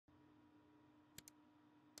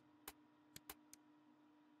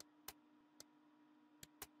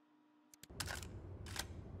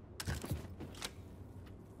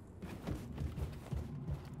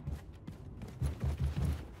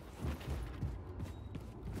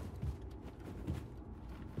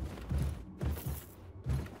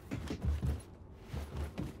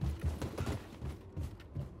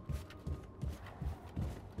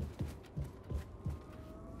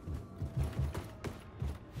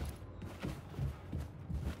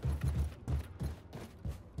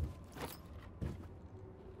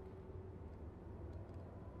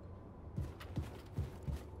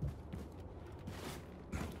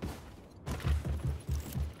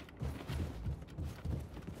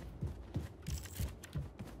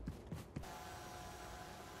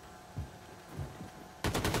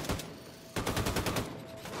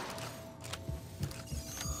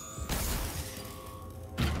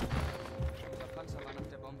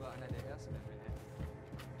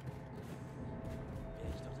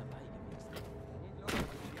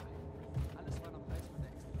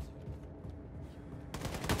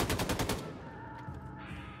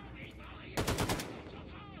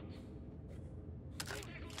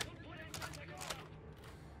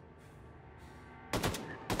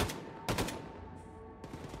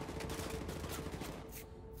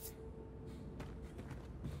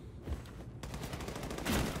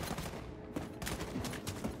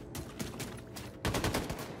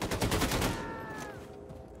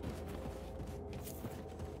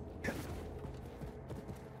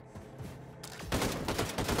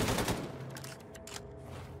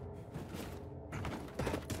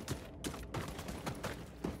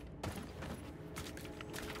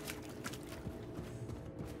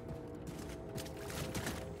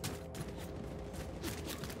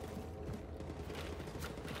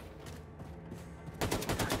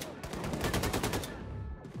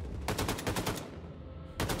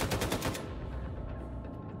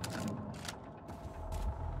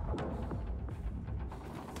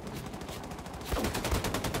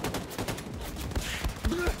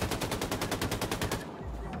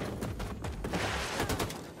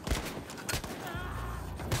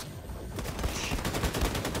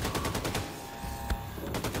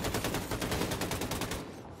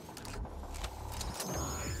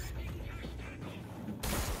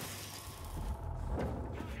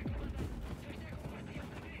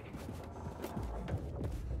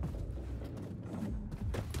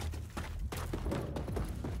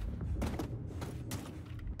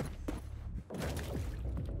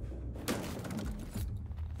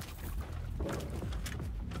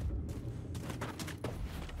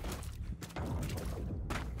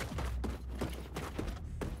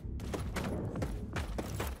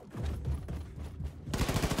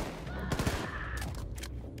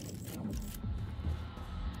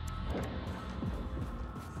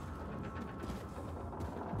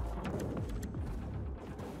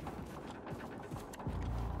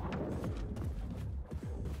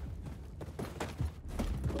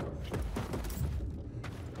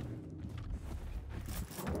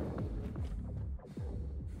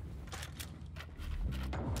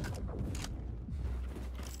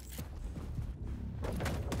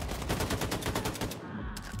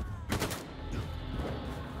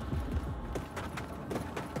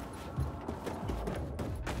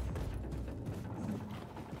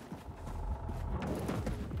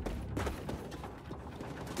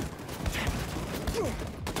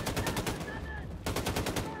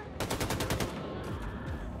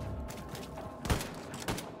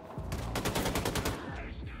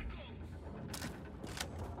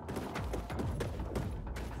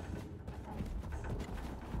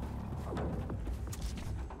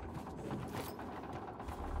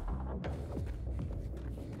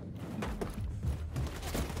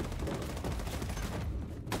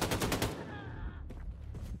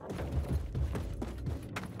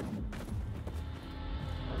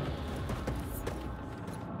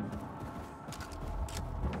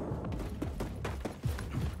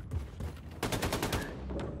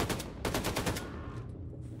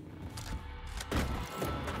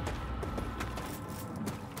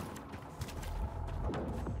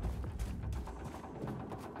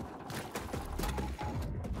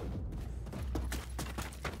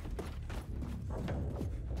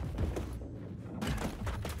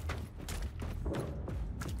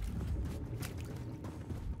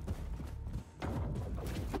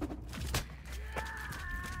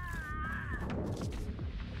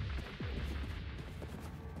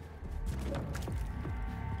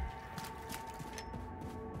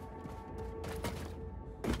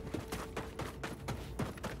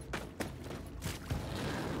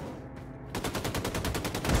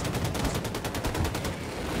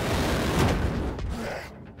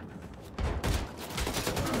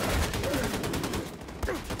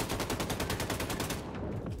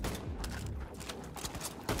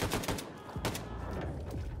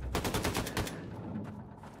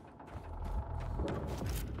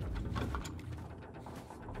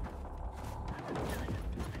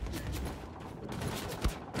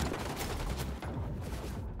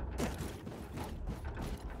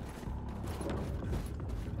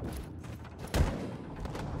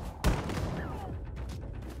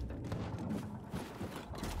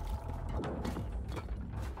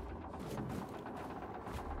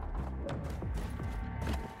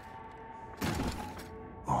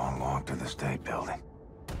To the state building.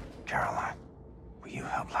 Caroline, will you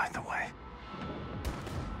help light the way?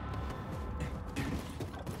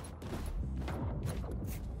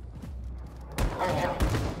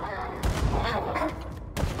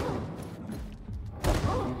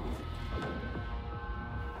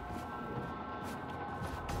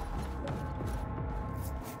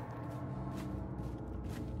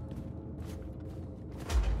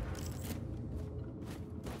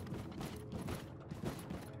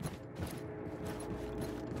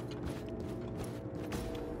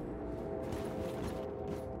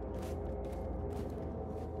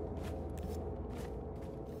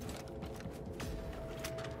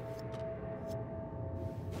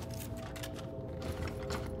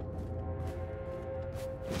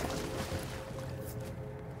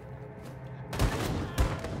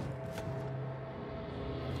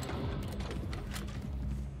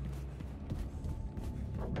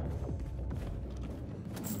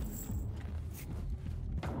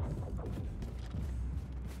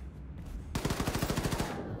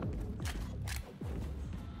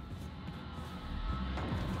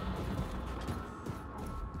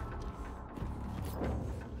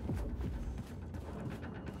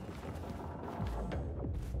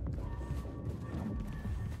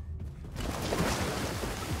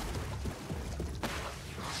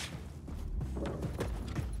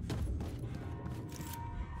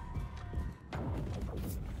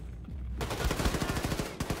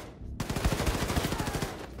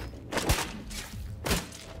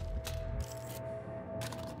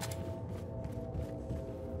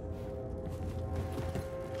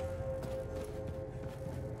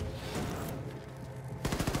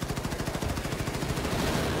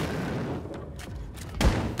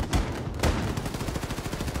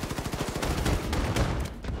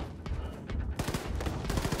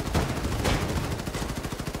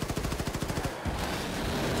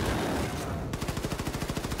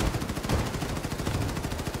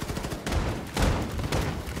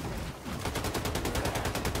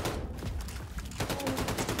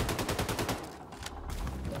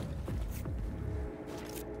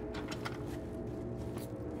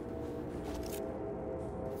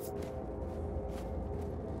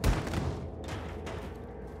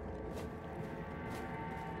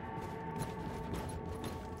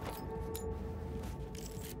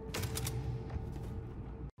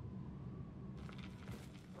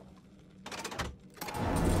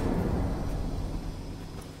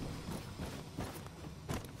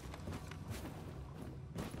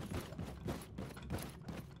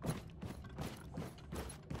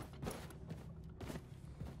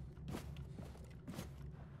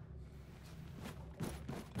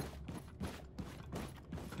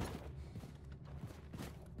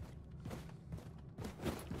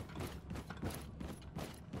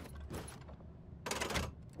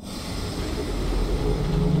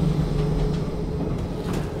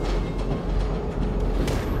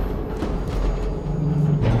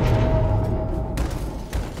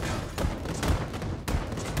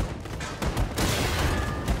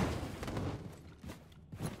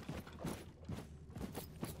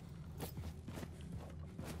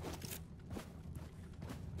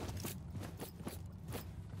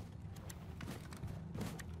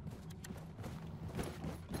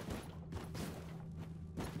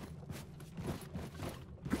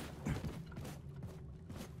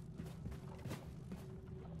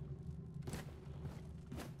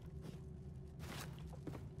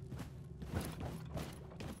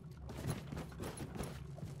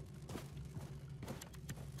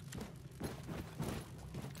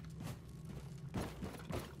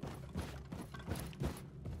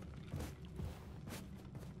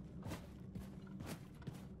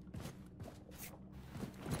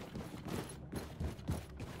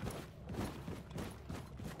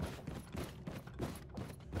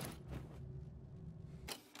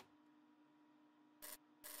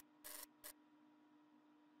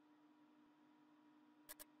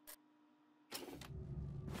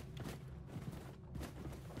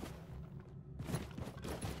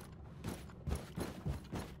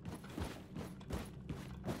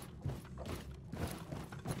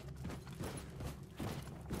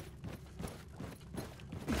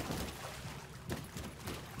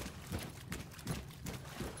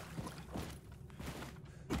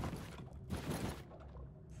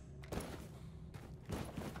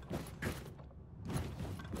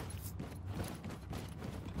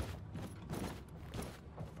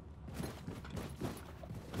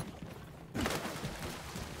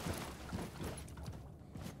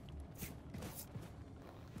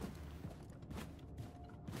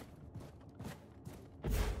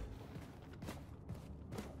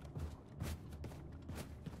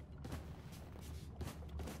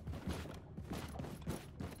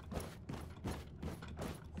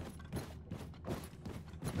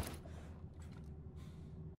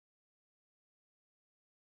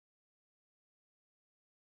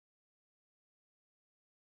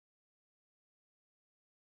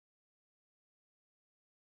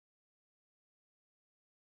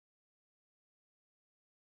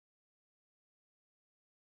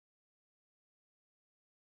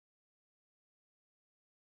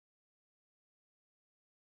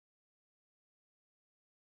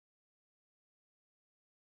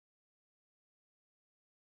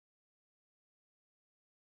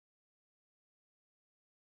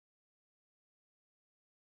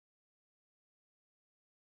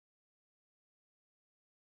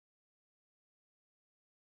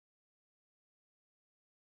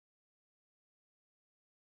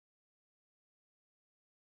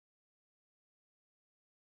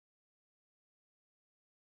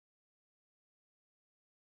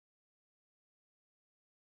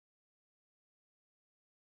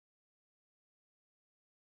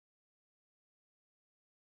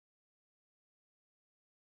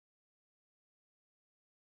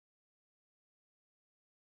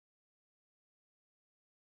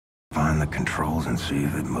 the controls and see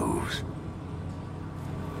if it moves.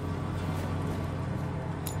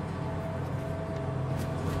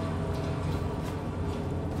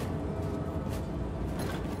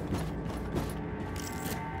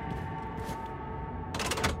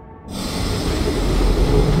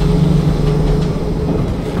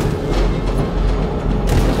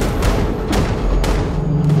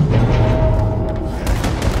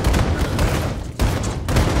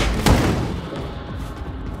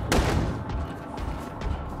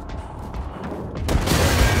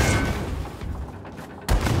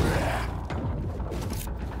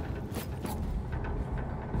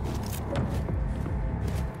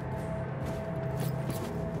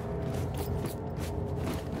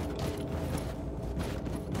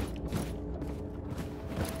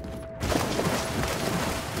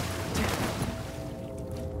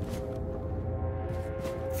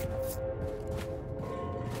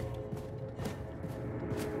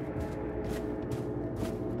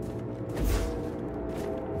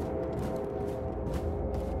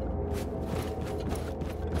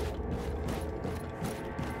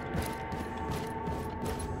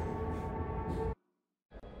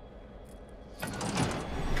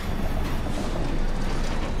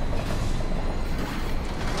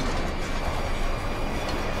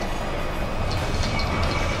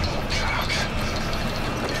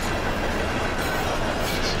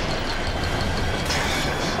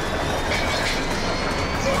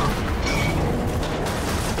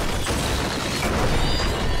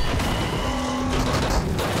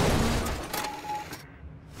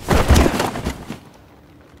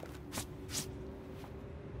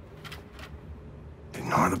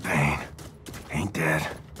 Ignore the pain. Ain't dead.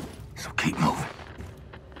 So keep moving.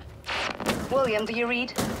 William, do you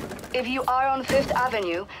read? If you are on 5th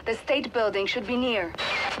Avenue, the State Building should be near.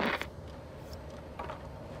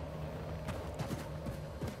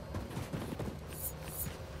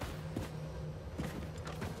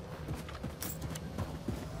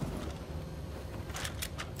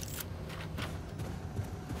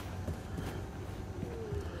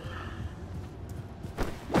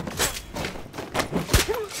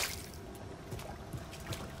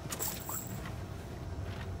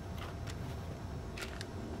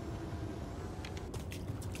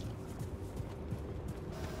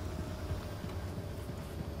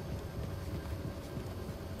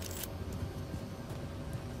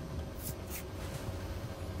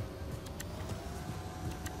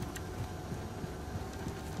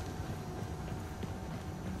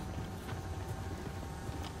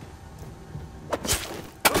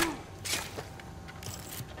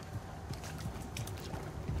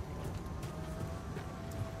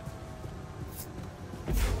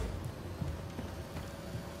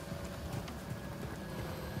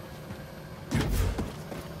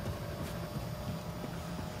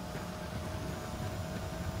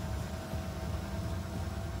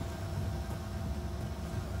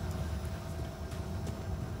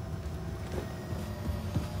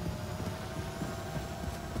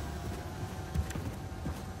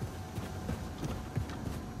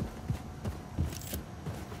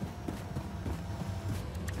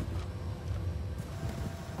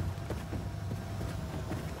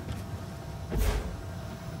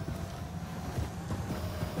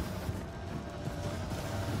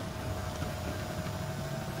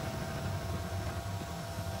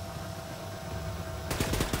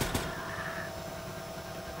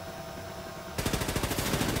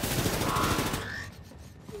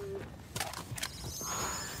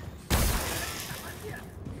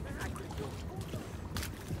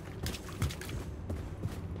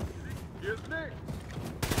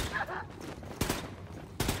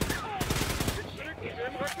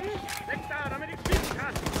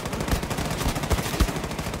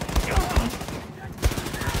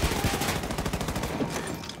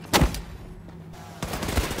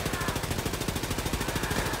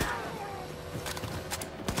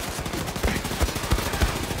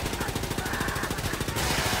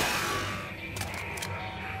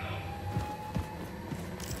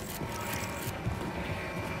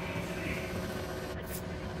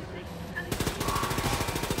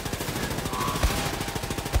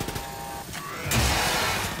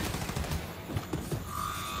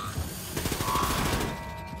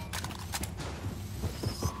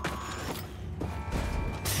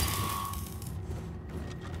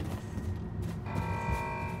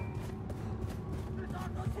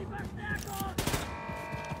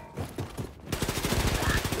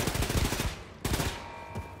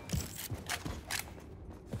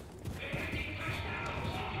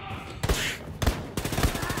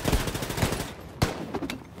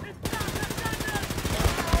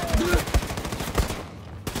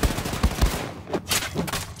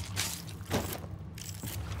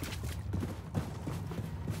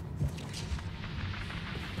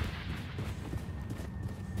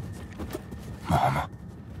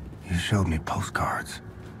 You showed me postcards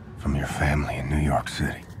from your family in New York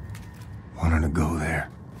City. Wanted to go there.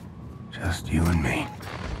 Just you and me.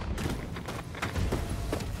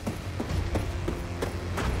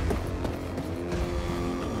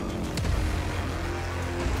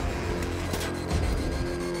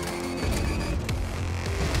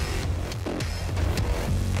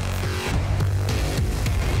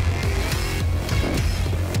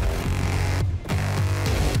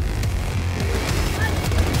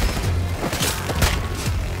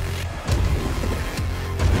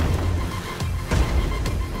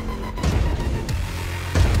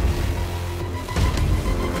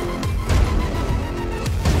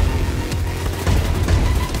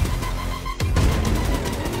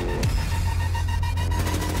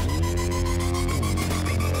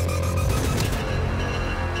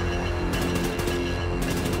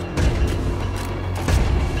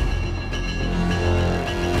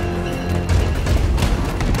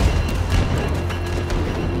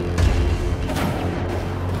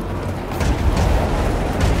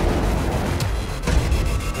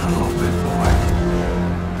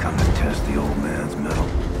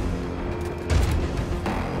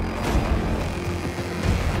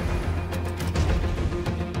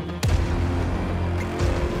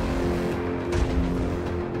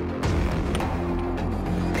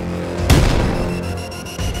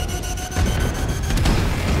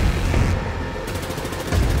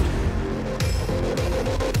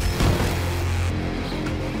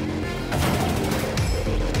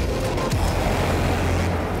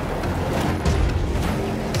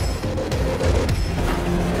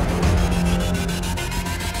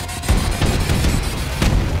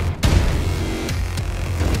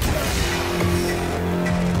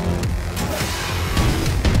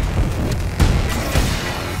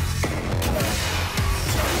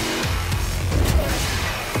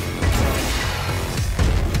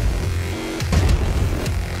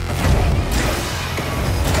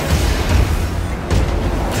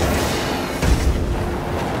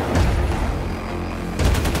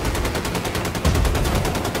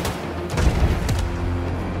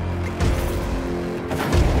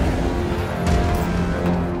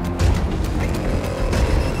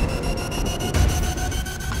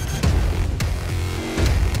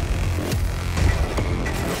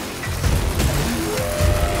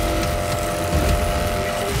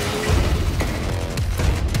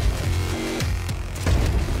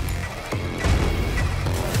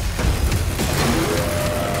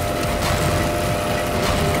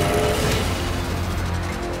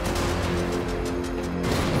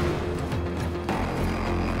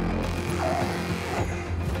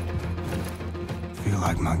 Feel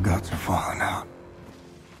like my guts are falling out.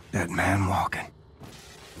 That man walking.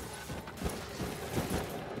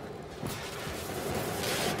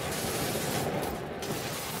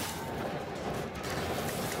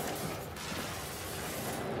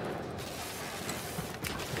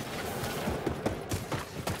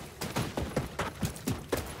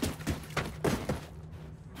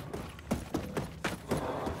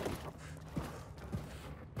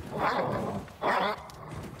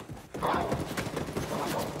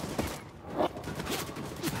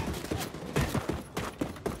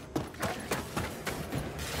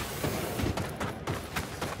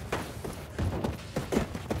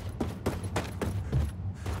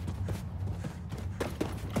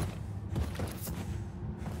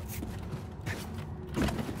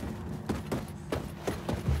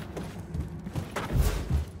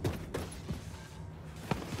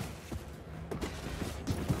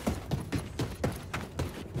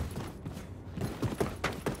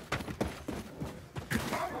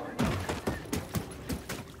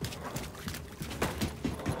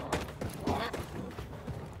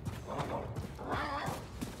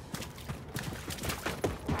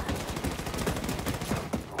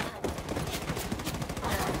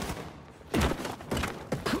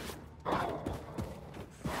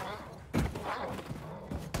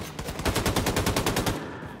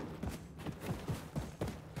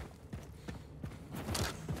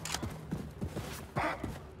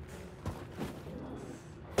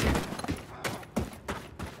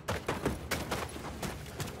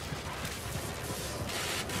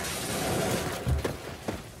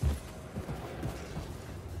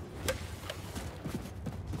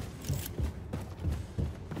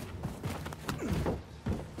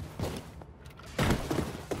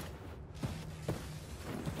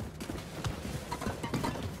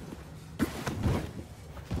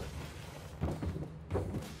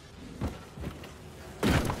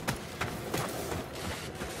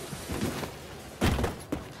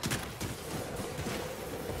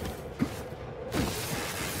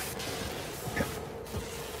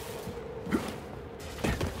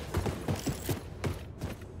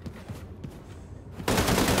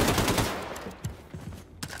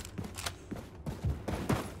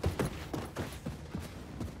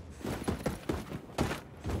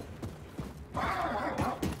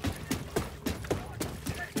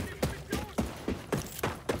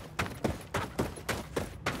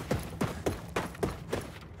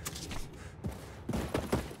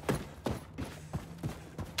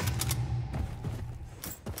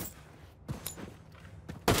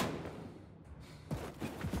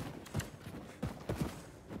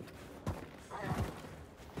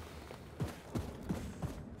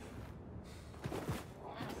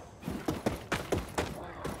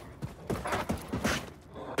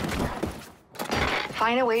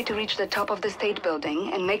 Find a way to reach the top of the state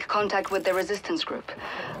building and make contact with the resistance group.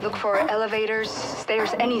 Look for elevators,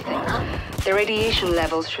 stairs, anything. The radiation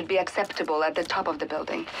levels should be acceptable at the top of the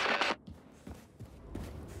building.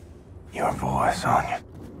 Your voice, Anya.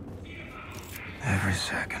 Every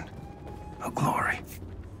second, a glory.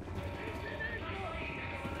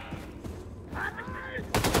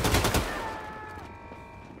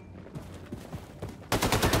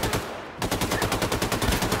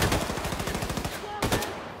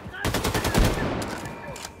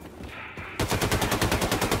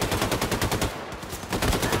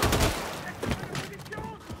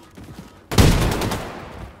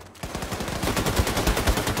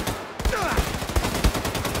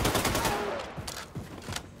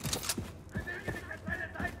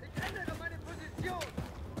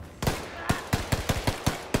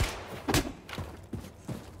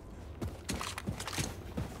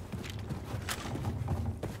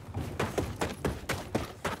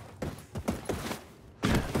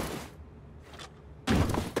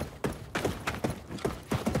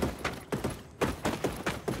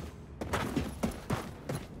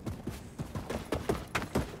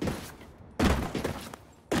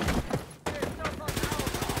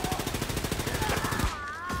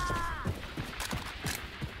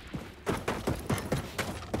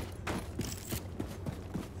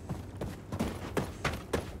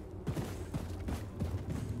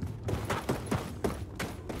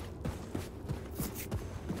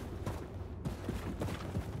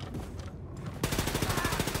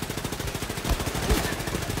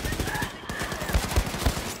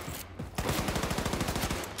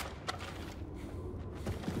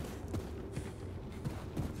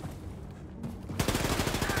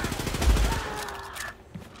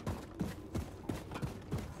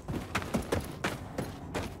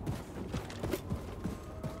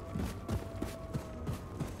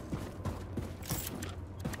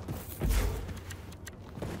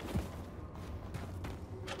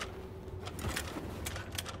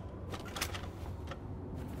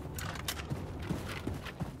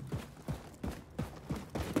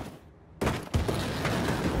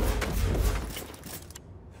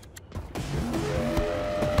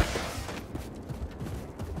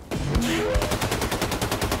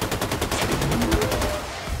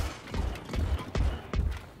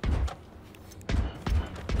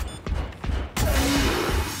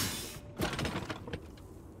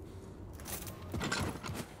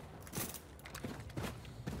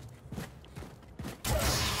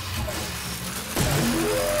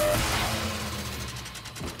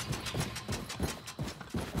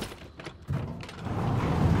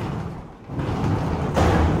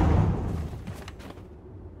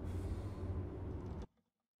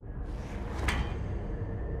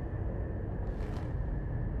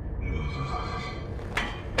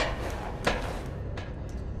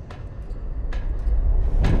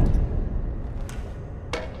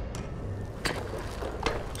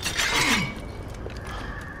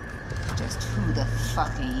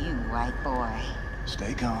 Fuck are you, white boy?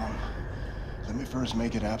 Stay calm. Let me first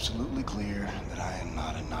make it absolutely clear that I am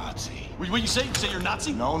not a Nazi. What you say? You say you're a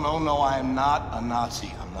Nazi? No, I am not a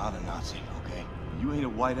Nazi. I'm not a Nazi, okay? You ain't a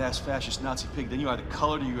white-ass fascist Nazi pig, then you're either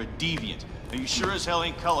colored or you're a deviant. And you sure as hell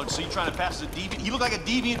ain't colored, so you trying to pass as a deviant? You look like a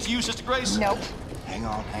deviant to you, Sister Grace? Nope. Hang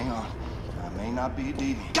on. I may not be a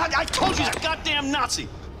deviant. God, I told you he's a goddamn Nazi!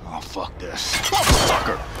 Oh, fuck this.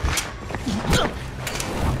 Motherfucker!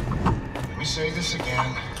 Let me say this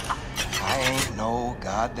again. I ain't no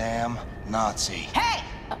goddamn Nazi. Hey!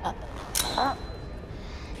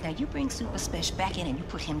 Now you bring Super Special back in and you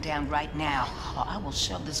put him down right now, or I will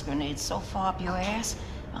shove this grenade so far up your ass,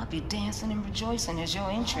 I'll be dancing and rejoicing as your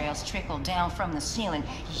entrails trickle down from the ceiling.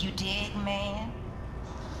 You dig, man?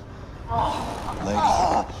 Lady,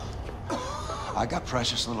 I got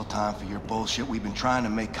precious little time for your bullshit. We've been trying to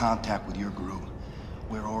make contact with your group.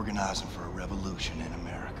 We're organizing for a revolution in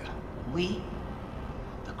America. We?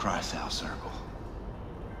 The Kreisau Circle.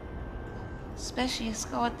 Especially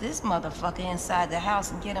escort this motherfucker inside the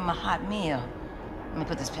house and get him a hot meal. Let me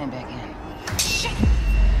put this pen back in. Shit!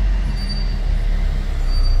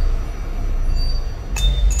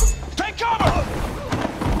 Take cover!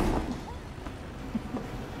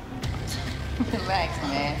 Relax,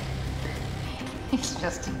 man. He's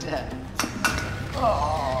just a duck.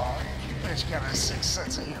 Oh, you bitch got a sick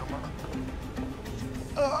sense of humor.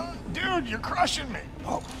 Dude, you're crushing me.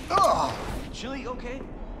 Oh. Chili, okay?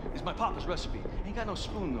 It's my papa's recipe. Ain't got no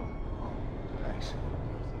spoon, though. Thanks.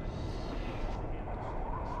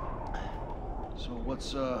 So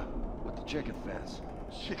what's, with the chicken fence?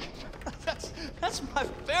 Chicken that's my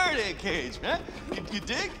Faraday cage, man. You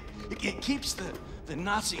dig? It keeps the the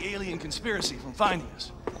Nazi alien conspiracy from finding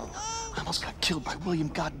us. I almost got killed by William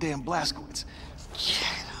goddamn Blazkowicz.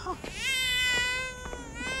 Get up.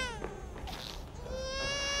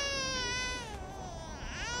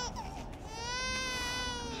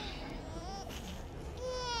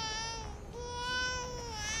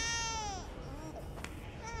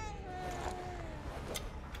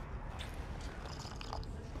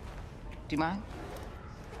 Do you mind?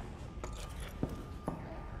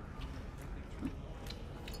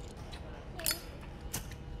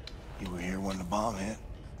 You were here when the bomb hit?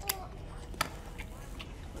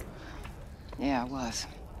 Yeah, I was.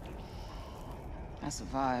 I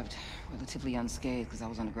survived, relatively unscathed, because I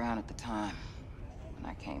was on the ground at the time. When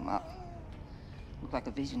I came up, looked like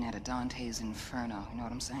a vision out of Dante's Inferno, you know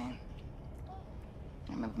what I'm saying?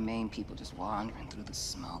 I remember Maine people just wandering through the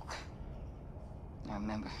smoke. I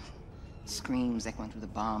remember screams echoing through the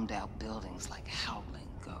bombed-out buildings like howling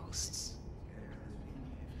ghosts.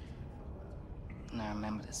 And I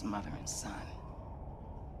remember this mother and son.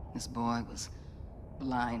 This boy was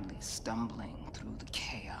blindly stumbling through the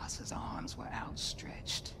chaos. His arms were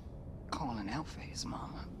outstretched, calling out for his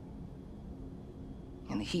mama.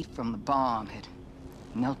 And the heat from the bomb had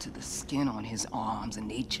melted the skin on his arms,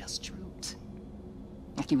 and they just drooped.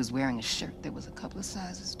 Like he was wearing a shirt that was a couple of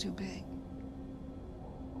sizes too big.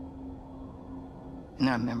 And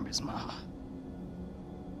I remember his mama.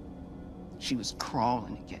 She was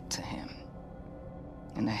crawling to get to him.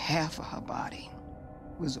 And the half of her body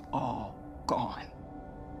was all gone.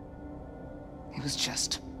 It was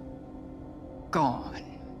just gone.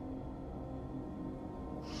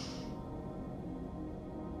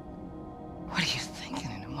 What are you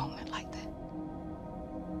thinking in a moment like that?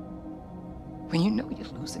 When you know you're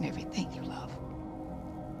losing everything you love?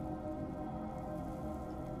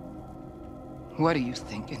 What are you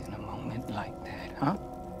thinking in a moment like that, huh?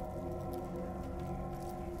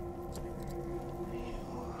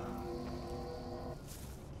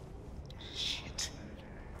 Shit.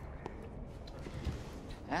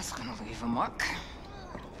 That's gonna leave a mark.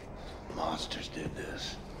 Monsters did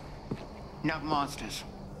this. Not monsters.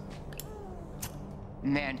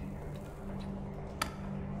 Men.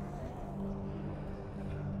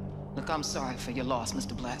 Look, I'm sorry for your loss,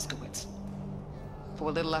 Mr. Blazkowicz. For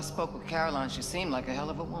a little I spoke with Caroline, she seemed like a hell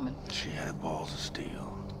of a woman. She had balls of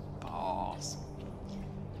steel. Balls.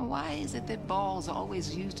 Why is it that balls are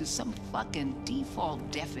always used as some fucking default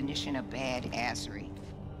definition of badassery?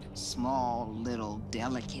 Small, little,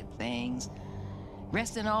 delicate things.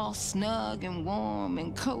 Resting all snug and warm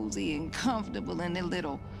and cozy and comfortable in their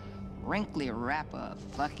little wrinkly wrapper of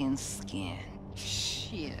fucking skin.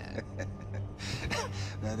 Shit.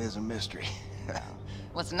 That is a mystery.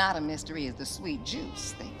 What's not a mystery is the sweet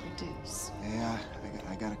juice they produce. Yeah,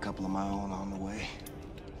 I got a couple of my own on the way.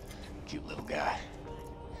 Cute little guy.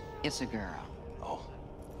 It's a girl. Oh,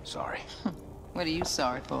 sorry. What are you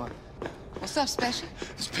sorry for? What's up, Special?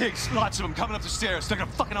 There's pigs, lots of them coming up the stairs. They're a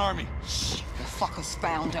fucking army. Shh, the fuckers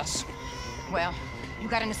found us. Well, you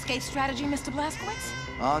got an escape strategy, Mr. Blazkowicz?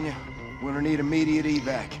 Anya, we're gonna need immediate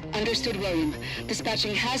evac. Understood, William.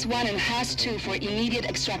 Dispatching Has-1 and Has-2 for immediate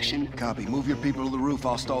extraction. Copy. Move your people to the roof.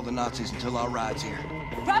 I'll stall the Nazis until our ride's here.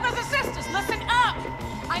 Brothers and sisters, listen up!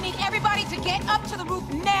 I need everybody to get up to the roof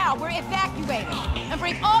now. We're evacuating. And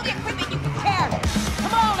bring all the equipment you can carry.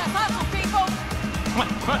 Come on, let's hustle, people! Come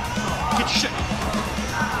on. Get your shit.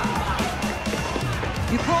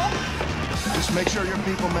 You cool? Just make sure your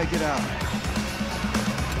people make it out.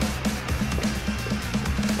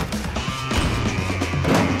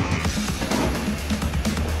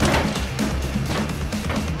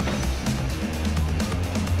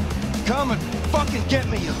 Come and fucking get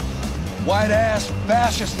me, you white-ass,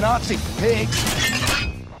 fascist Nazi pigs!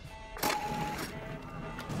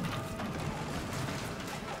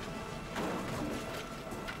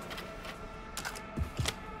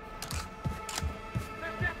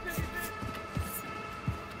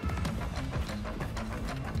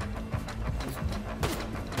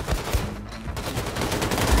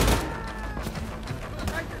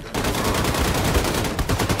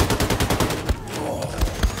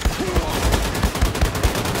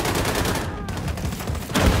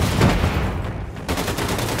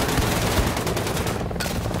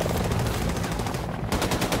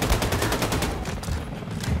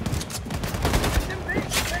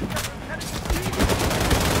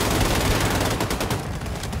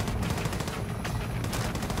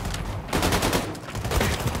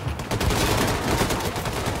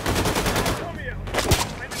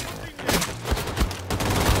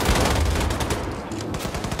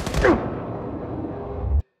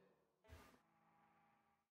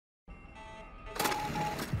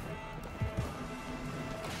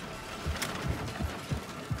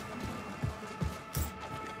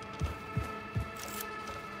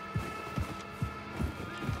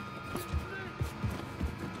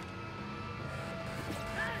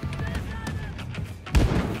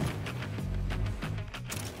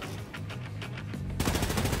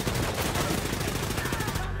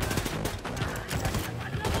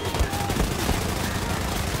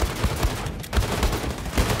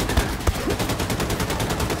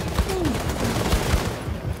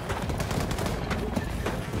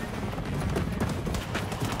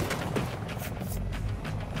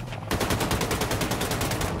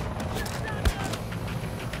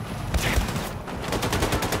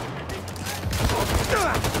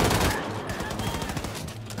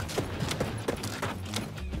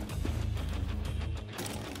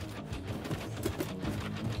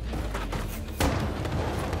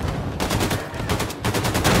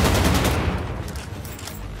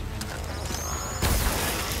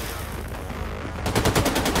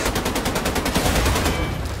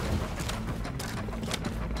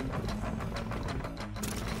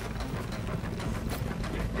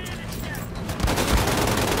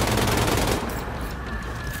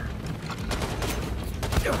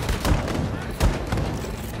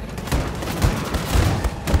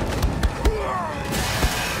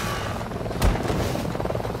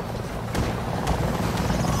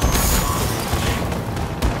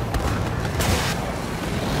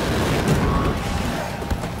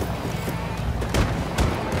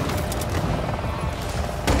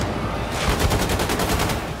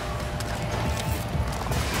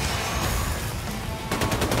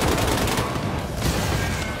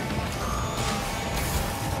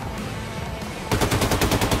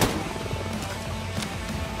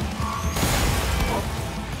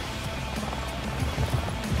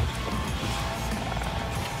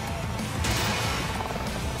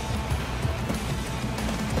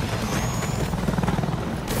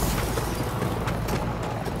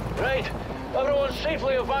 Right. Everyone's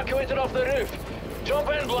safely evacuated off the roof. Jump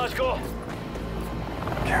in, Blasco.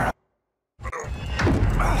 Karen.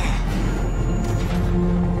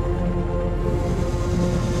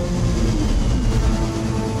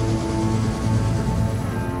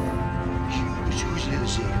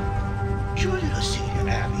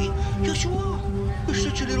 Yes, you are. You're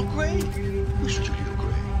such a little gray. You're such a little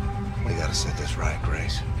gray. We gotta set this right,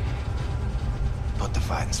 Grace. Put the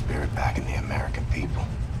fighting spirit back in the American people.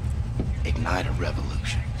 Ignite a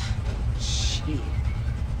revolution. Shit.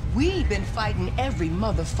 We've been fighting every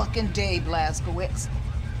motherfucking day, Blazkowicz.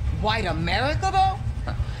 White America,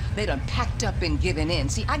 though? They done packed up and given in.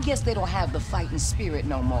 See, I guess they don't have the fighting spirit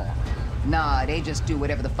no more. Nah, they just do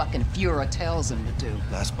whatever the fucking Fuhrer tells them to do.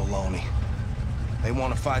 That's baloney. They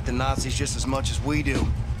want to fight the Nazis just as much as we do.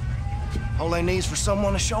 All they need is for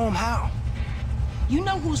someone to show them how. You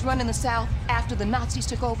know who's running the South after the Nazis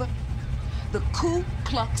took over? The Ku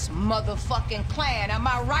Klux motherfucking Klan, am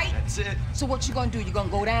I right? That's it. So what you gonna do? You gonna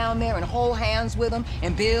go down there and hold hands with them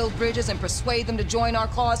and build bridges and persuade them to join our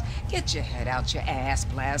cause? Get your head out your ass,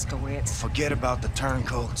 Blazkowicz. Forget about the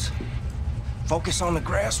turncoats. Focus on the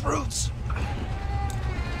grassroots.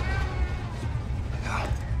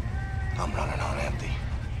 Yeah, I'm running on empty.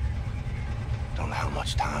 Don't know how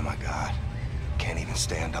much time I got. Can't even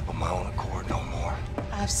stand up on my own accord no more.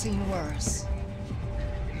 I've seen worse.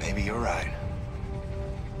 Maybe you're right.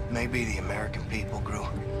 Maybe the American people grew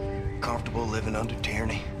comfortable living under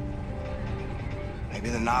tyranny. Maybe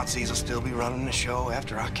the Nazis will still be running the show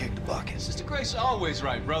after I kick the bucket. Sister Grace always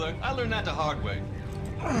right, brother. I learned that the hard way.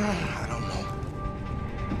 I don't know.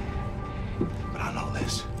 But I know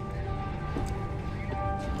this.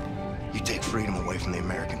 You take freedom away from the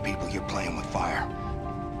American people, you're playing with fire.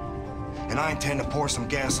 And I intend to pour some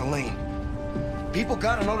gasoline. People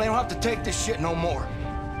gotta know they don't have to take this shit no more.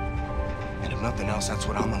 And if nothing else, that's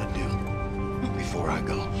what I'm gonna do before I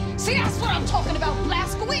go. See, that's what I'm talking about,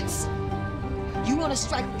 Blazkowicz! You wanna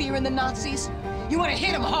strike fear in the Nazis? You wanna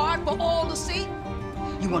hit them hard for all to see?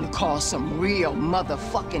 You wanna cause some real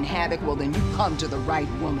motherfucking havoc? Well, then you come to the right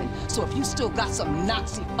woman. So if you still got some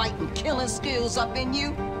Nazi fighting, killing skills up in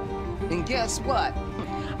you, then guess what?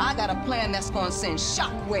 I got a plan that's gonna send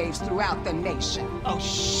shockwaves throughout the nation. Oh,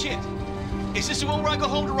 shit. Is this the one where I go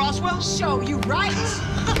home to Roswell? Show you right?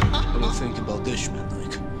 What do you think about this,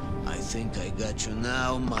 Schmidtlich? I think I got you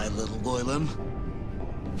now, my little Goylem.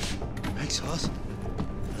 Thanks, Hoss.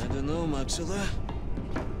 I don't know, Maxilla.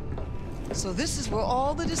 So this is where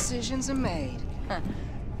all the decisions are made. Huh.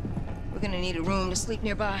 We're gonna need a room to sleep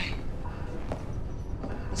nearby.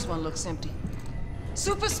 This one looks empty.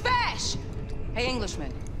 Super Spash! Hey,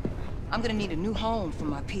 Englishman. I'm gonna need a new home for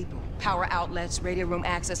my people. Power outlets, radio room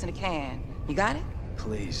access, and a can. You got it?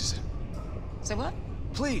 Please. Say what?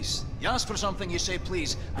 Please. You ask for something, you say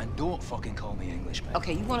please, and don't fucking call me Englishman.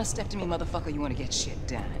 Okay, you wanna step to me, motherfucker, you wanna get shit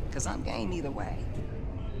done. Cause I'm game either way.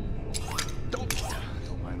 Don't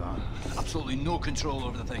mind that. Absolutely no control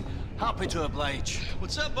over the thing. Happy to oblige.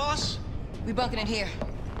 What's up, boss? We bunking in here.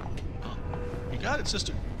 You got it,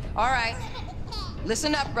 sister. All right.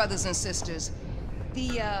 Listen up, brothers and sisters.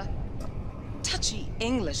 The, touchy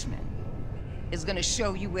Englishman is gonna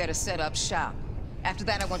show you where to set up shop. After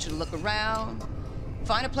that, I want you to look around,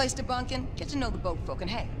 find a place to bunk in, get to know the boat folk, and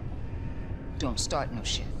hey, don't start no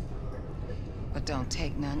shit. But don't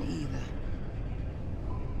take none either.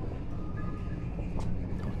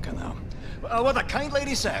 Okay, now. What the kind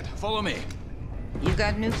lady said. Follow me. You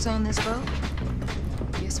got nukes on this boat?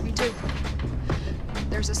 Yes, we do.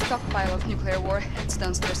 There's a stockpile of nuclear warheads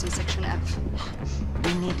downstairs in Section F.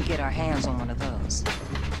 We need to get our hands on one of those.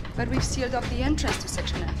 But we've sealed up the entrance to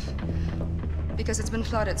Section F. Because it's been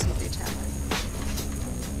flooded since the attack.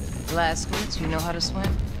 Blazkowicz, you know how to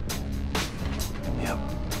swim? Yep.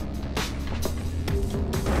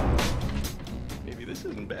 Maybe this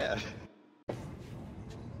isn't bad.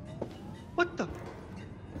 What the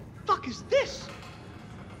fuck is this?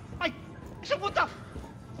 What the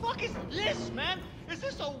fuck is this, man? Is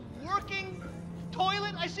this a working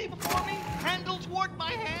toilet I see before me? Handle toward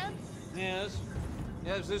my hand? Yes.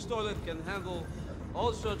 Yes, this toilet can handle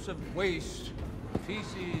all sorts of waste.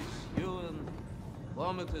 Feces, urine,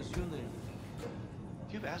 vomitus, you name it.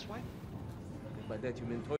 Do you have ass wipe? By that you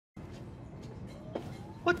mean toilet.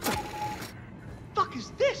 What the fuck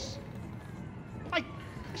is this?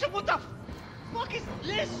 What the fuck is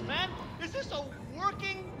this, man? Is this a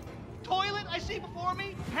working toilet I see before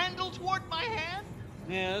me? Handle toward my hand?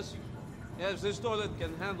 Yes. Yes, this toilet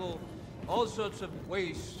can handle all sorts of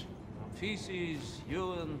waste. Feces,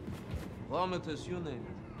 urine, vomitus, you name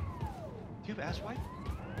it. Do you have ass wipe?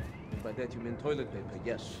 by that you mean toilet paper,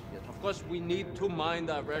 yes. Yes. Of course, we need to mind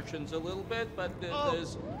our rations a little bit, but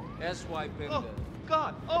there's S-wipe in Oh, there.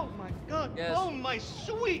 God. Oh, my God. Yes. Oh, my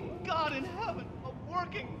sweet God in heaven. A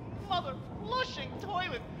working, mother-flushing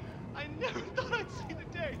toilet. I never thought I'd see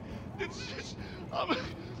the day. It's just...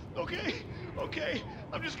 Okay.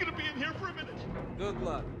 I'm just gonna be in here for a minute. Good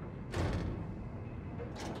luck.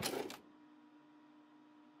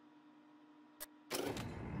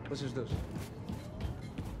 What is this?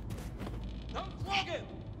 Don't plug it!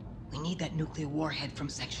 We need that nuclear warhead from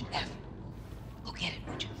Section F. Go get it,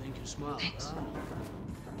 would you? Think you're smart. Thanks.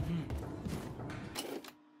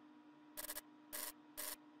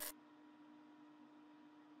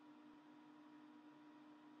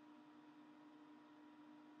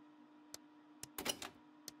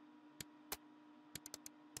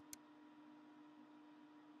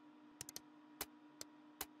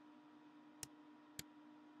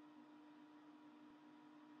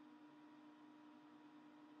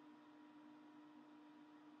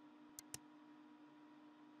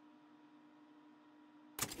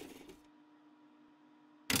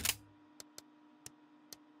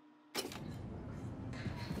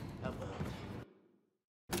 How about?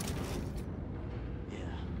 Yeah.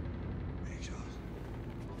 Exhaust.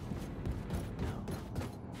 No.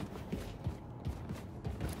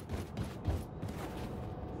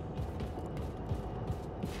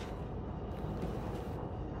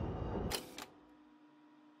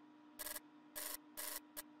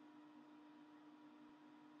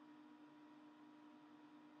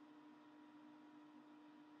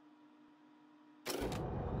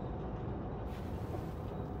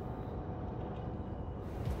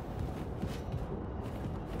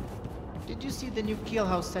 Did you see the new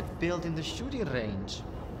killhouse set built in the shooting range?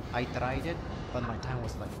 I tried it, but my time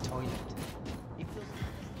was like toilet. It feels...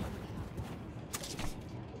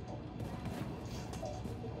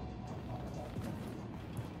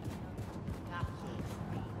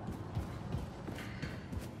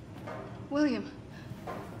 William.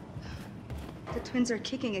 The twins are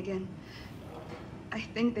kicking again. I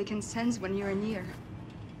think they can sense when you're near.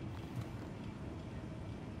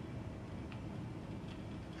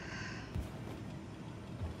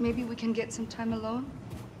 Maybe we can get some time alone?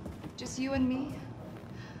 Just you and me?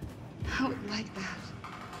 I would like that.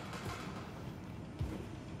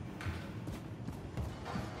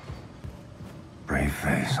 Brave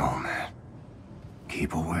face, old man.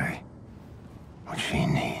 Keep away. What she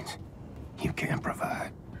needs, you can't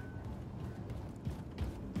provide.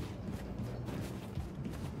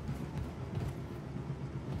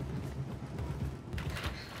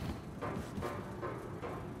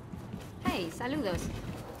 Hey, saludos.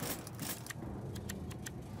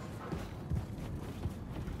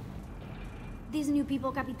 These new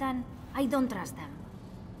people, Capitan, I don't trust them.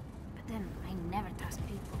 But then, I never trust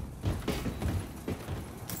people.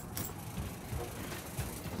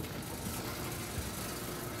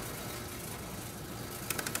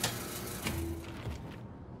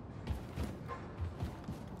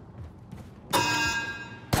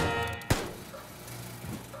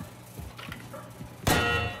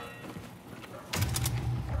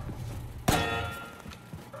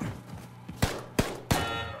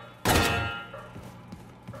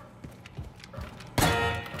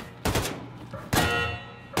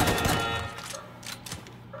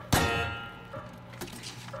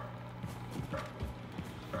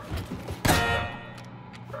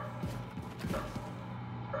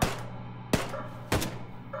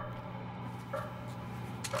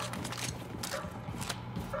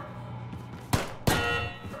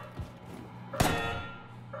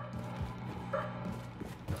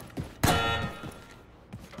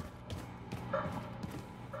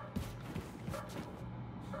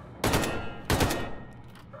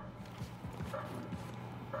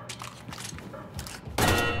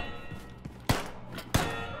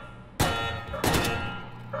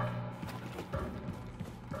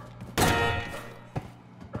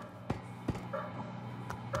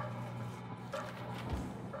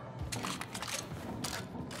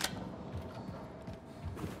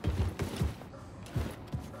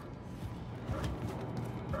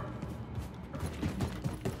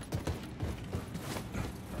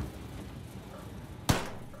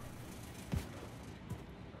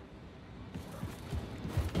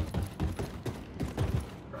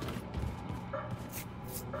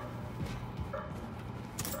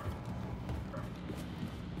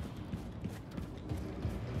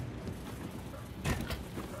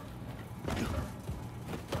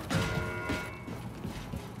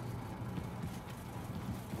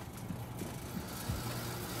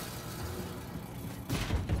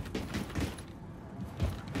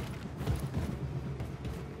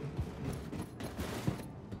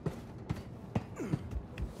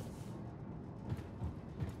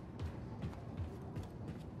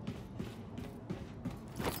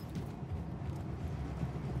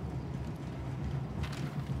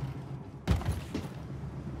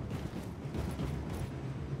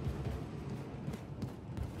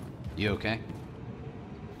 You okay?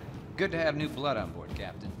 Good to have new blood on board,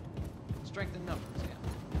 Captain. Strength in numbers,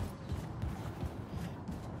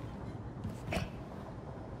 yeah.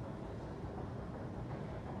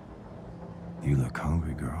 You look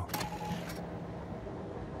hungry, girl.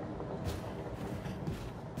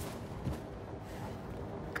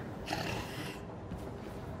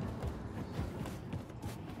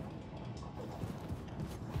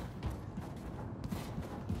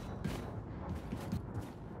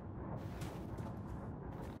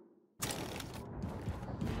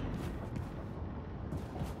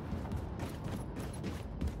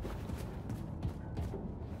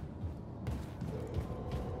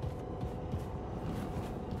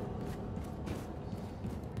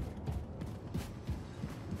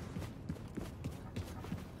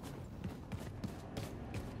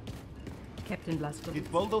 Captain Blasco. Did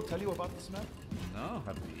Voldo tell you about the smell? No,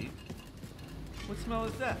 Habib. What smell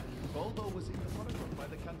is that? Voldo was in the corridor by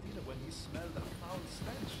the cantina when he smelled a foul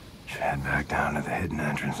stench. Should head back down to the hidden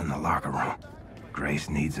entrance in the locker room. Grace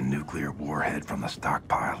needs a nuclear warhead from the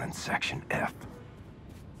stockpile in Section F.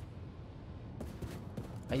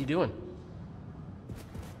 How you doing?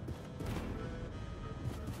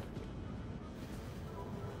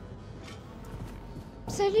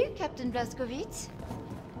 Salut, Captain Blazkowicz.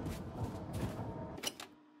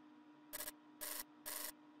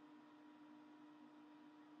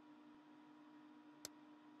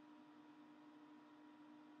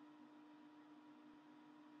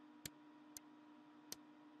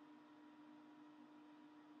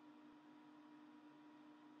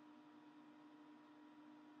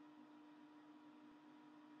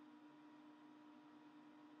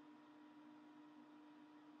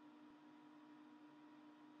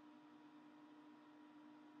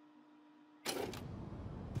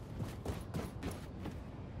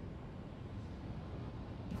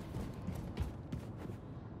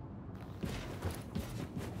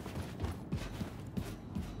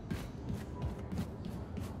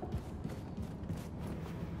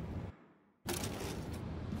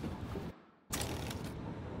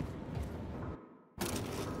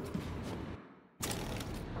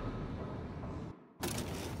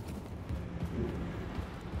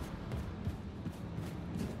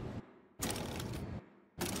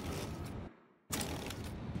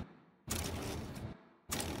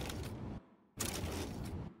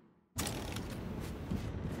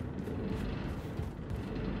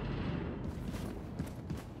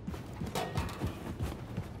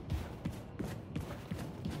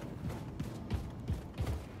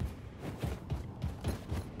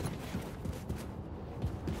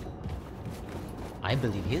 I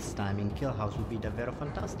believe his time in Kill House would be davvero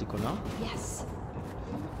fantastico, no? Yes.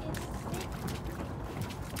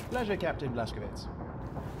 Pleasure, Captain Blazkowicz.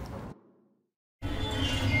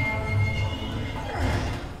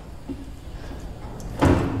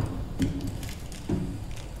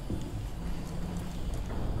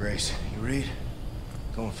 Grace, you read?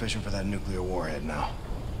 Going fishing for that nuclear warhead now.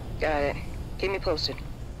 Got it. Keep me posted.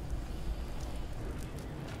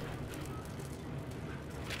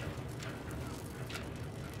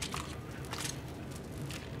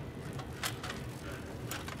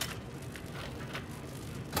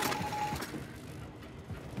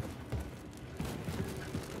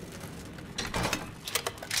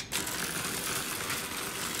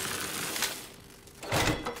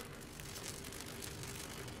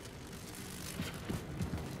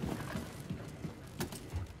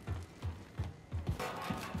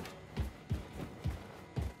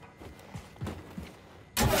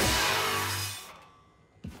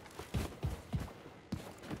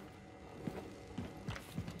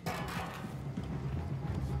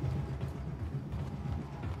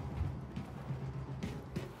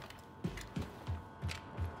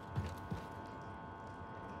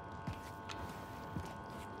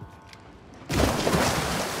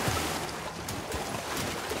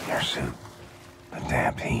 Your suit, the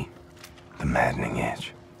damp heat, the maddening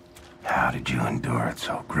itch. How did you endure it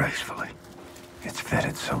so gracefully? It's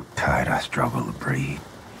fitted so tight I struggle to breathe.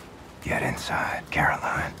 Yet inside,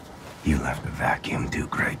 Caroline, you left a vacuum too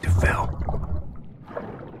great to fill.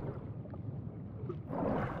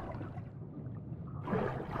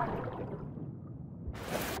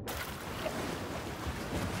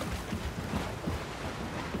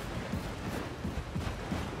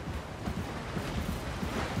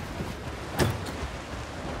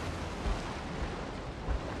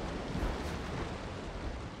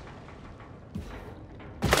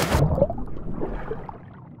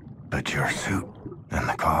 But your suit and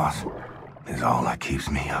the cause is all that keeps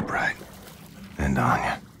me upright. And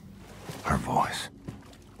Anya, her voice,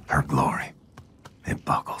 her glory, it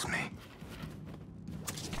buckles me.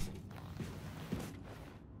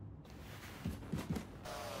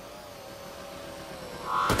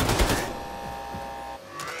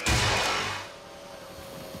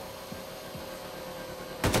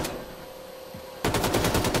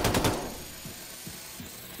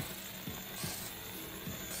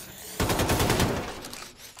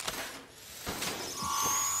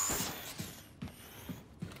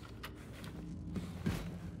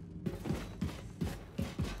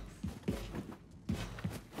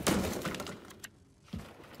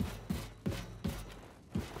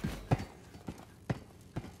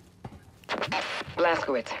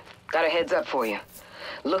 Blazkowicz, got a heads up for you.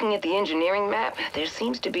 Looking at the engineering map, there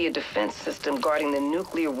seems to be a defense system guarding the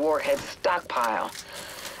nuclear warhead stockpile.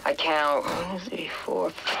 I count 1, 2, 3,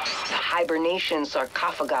 4 hibernation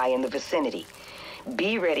sarcophagi in the vicinity.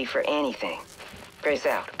 Be ready for anything. Grace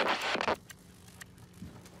out.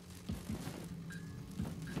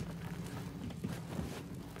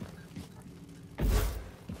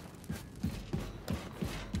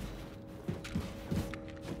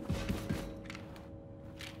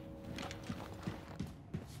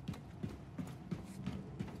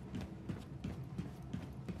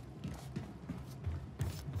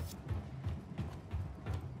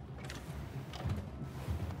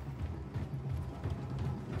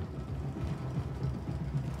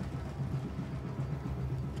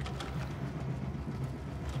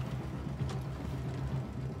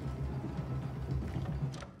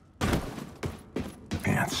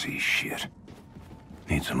 Can't see shit.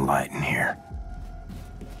 Need some light in here.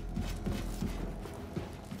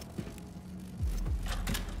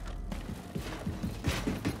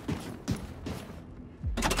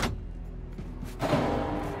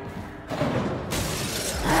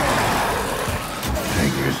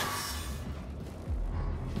 Figures.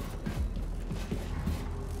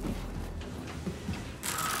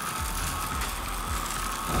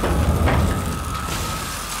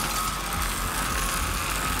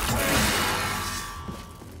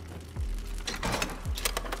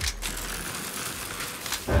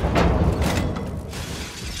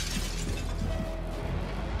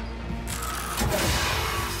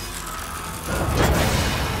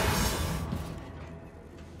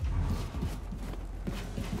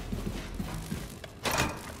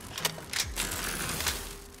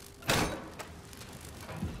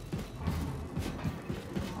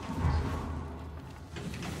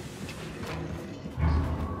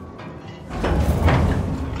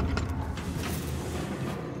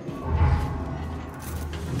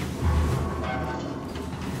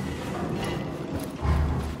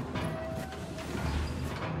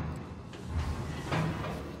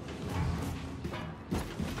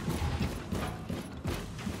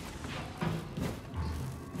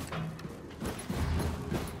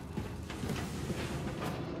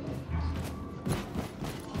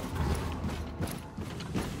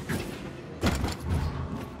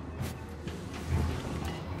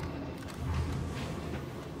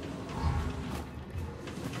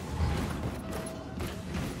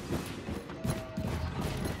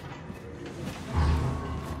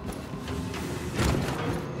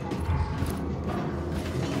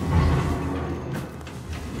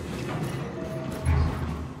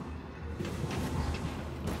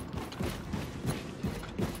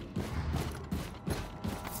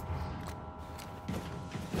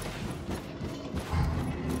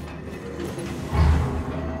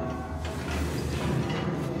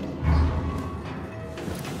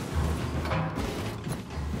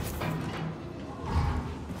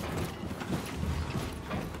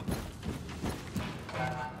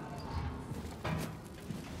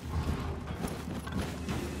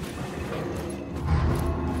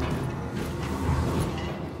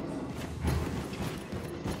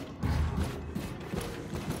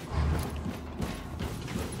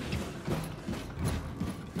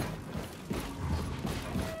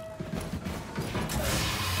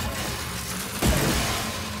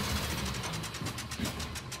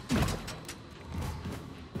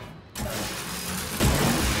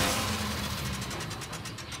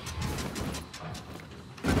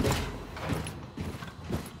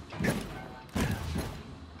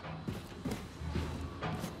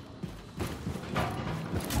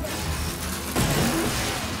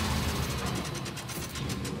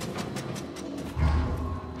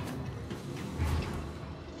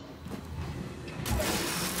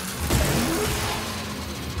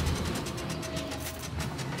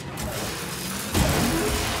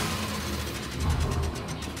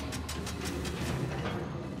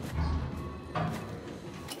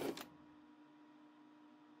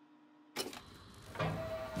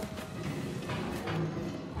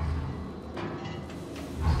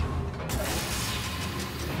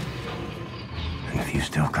 If you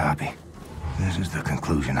still copy, this is the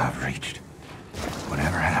conclusion I've reached.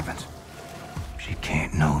 Whatever happens, she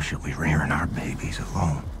can't know she'll be rearing our babies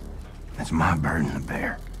alone. It's my burden to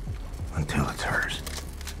bear, until it's hers.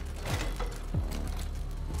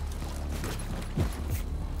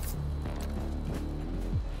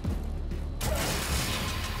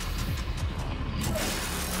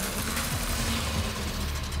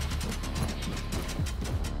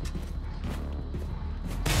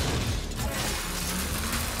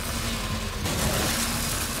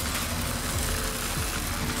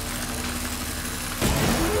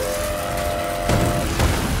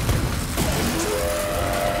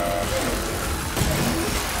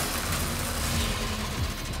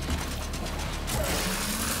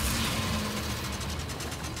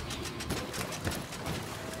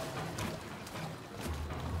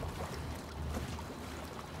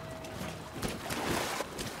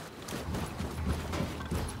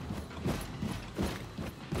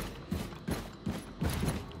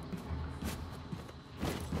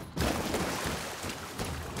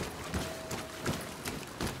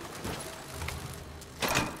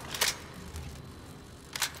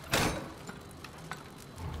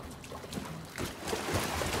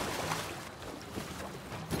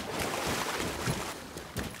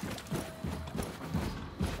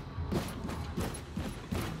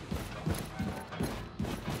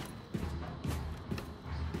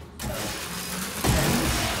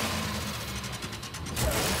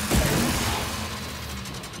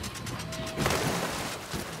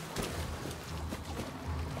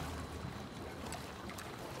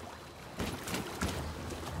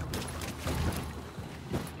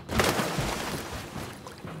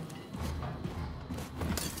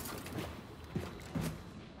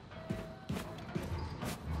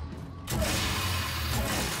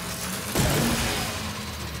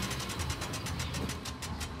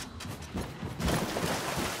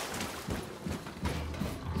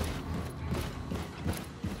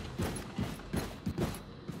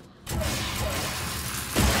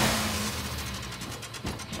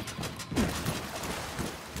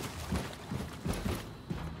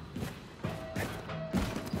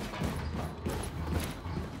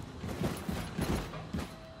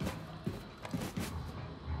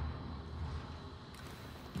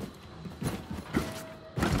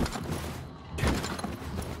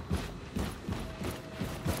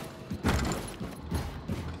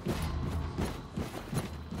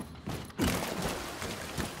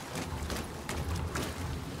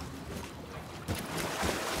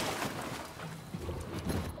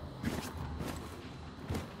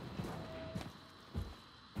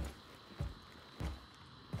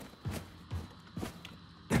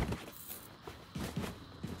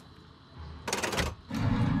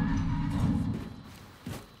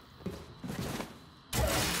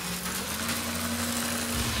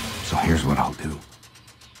 So here's what I'll do.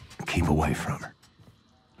 Keep away from her.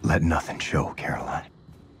 Let nothing show, Caroline.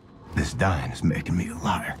 This dying is making me a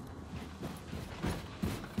liar.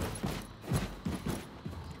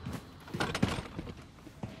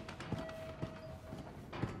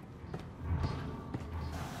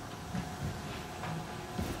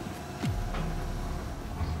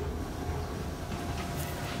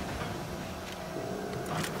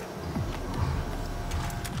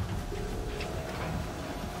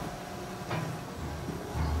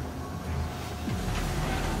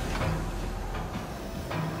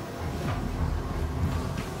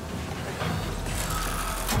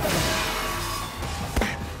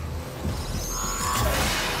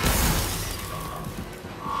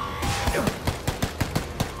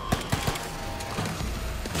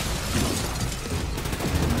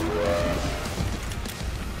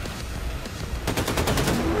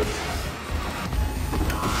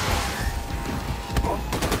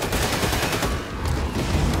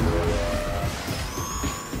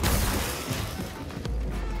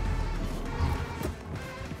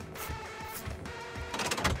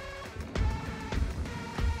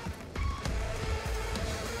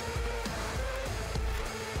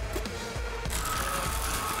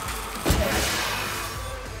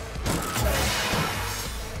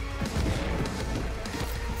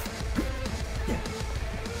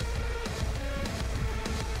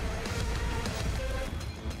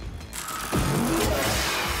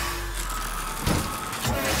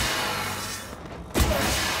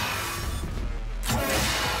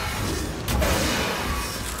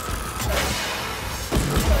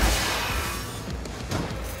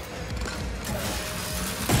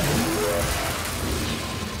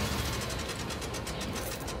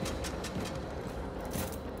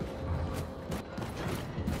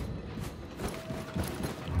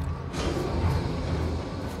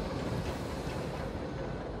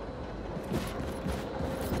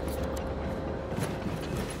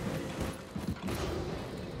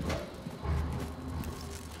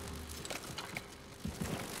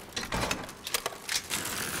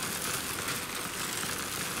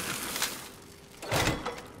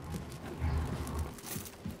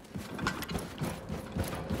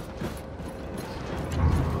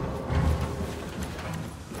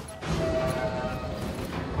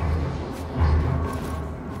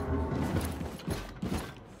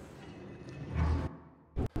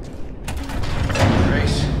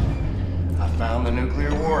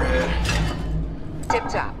 nuclear warhead.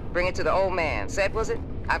 Tip-top. Bring it to the old man. Set, was it?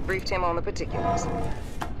 I briefed him on the particulars.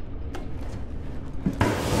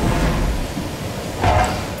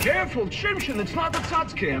 Careful, Shimshin, it's not the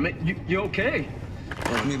Tatsuki. You okay?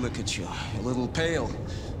 Let me look at you. You're a little pale.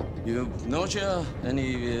 You nausea?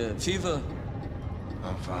 Any fever?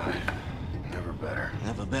 I'm fine. Never better.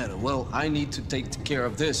 Never better. Well, I need to take care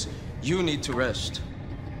of this. You need to rest.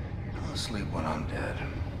 I'll sleep when I'm dead.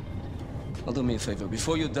 Well, do me a favor.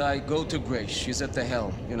 Before you die, go to Grace. She's at the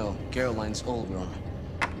helm. You know, Caroline's old room.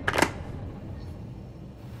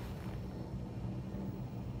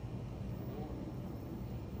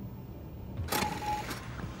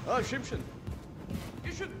 Ah, Shimshin.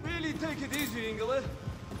 You should really take it easy, Ingele.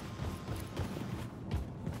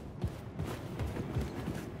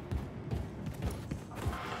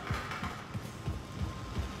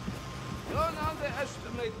 Don't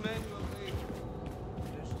underestimate manual labor.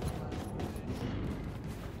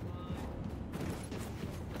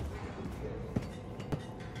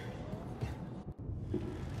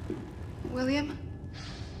 William?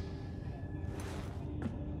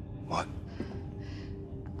 What?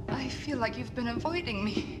 I feel like you've been avoiding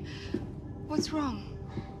me. What's wrong?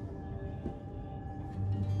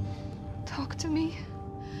 Talk to me.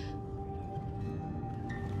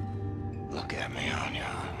 Look at me, Anya.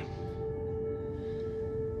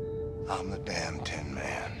 I'm the damn Tin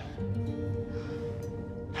Man.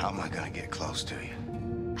 How am I gonna get close to you?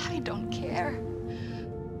 I don't care.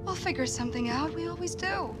 We'll figure something out. We always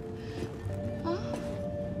do. Huh?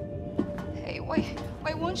 Hey,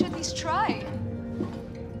 why won't you at least try?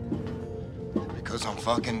 Because I'm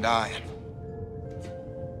fucking dying.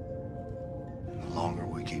 The longer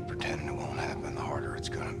we keep pretending it won't happen, the harder it's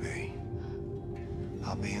gonna be.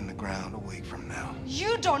 I'll be in the ground a week from now.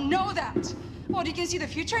 You don't know that! What, you can see the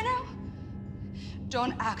future now?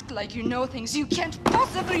 Don't act like you know things you can't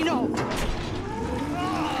possibly know!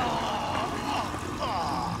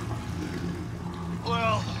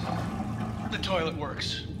 toilet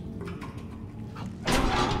works.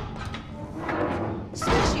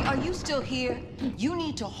 Swishy, are you still here? You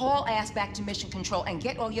need to haul ass back to Mission Control and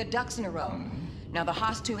get all your ducks in a row. Now, the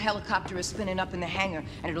Haas-2 helicopter is spinning up in the hangar,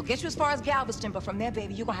 and it'll get you as far as Galveston, but from there,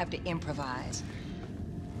 baby, you're gonna have to improvise.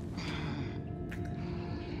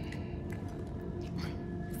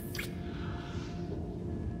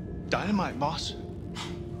 Dynamite, boss.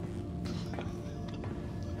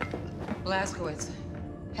 Blazkowicz,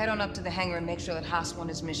 head on up to the hangar and make sure that Haas-1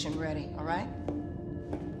 is mission ready, all right?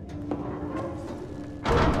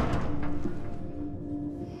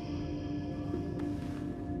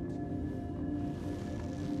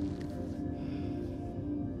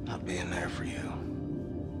 Not being there for you.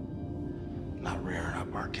 Not rearing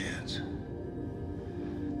up our kids.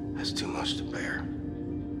 That's too much to bear.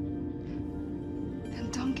 Then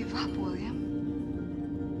don't give up,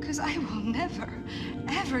 William. Because I will never,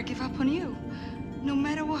 ever give up on you. No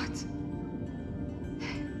matter what.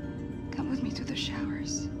 Come with me to the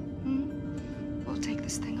showers. We'll take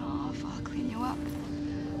this thing off. I'll clean you up.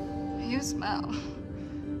 You smell.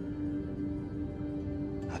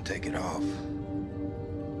 I'll take it off.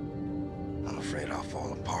 I'm afraid I'll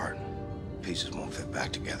fall apart. Pieces won't fit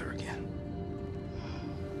back together again.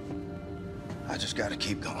 I just gotta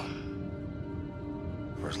keep going.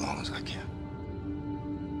 For as long as I can.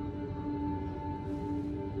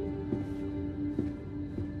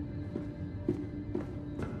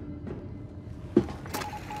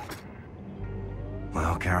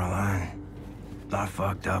 Well, Caroline, I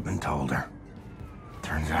fucked up and told her.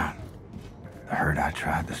 Turns out, the hurt I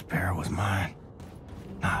tried to spare was mine,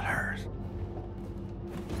 not hers.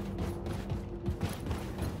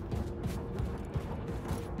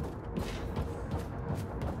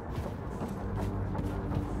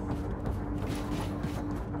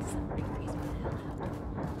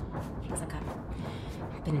 Feels like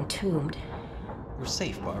I've been entombed. We're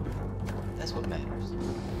safe, Barbara. That's what matters.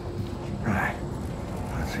 Right.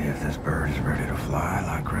 Let's see if this bird is ready to fly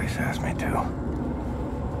like Grace asked me to.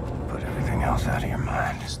 Put everything else out of your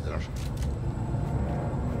mind. Mister.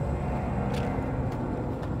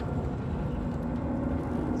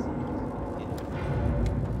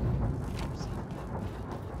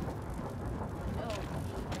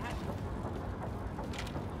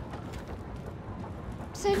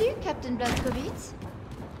 Salut, Captain Blazkowicz.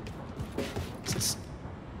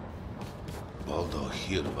 Baldo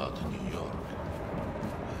heard about New York.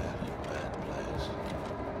 Very bad place.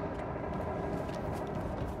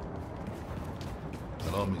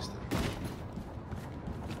 Hello, mister.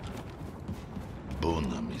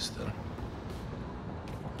 Buona, mister.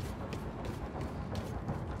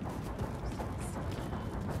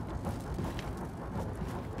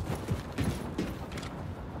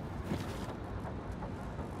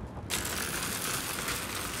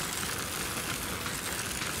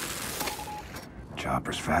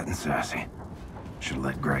 Chopper's fat and sassy. Should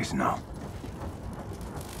let Grace know.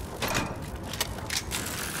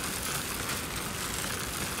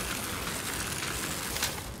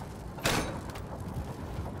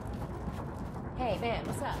 Hey, man,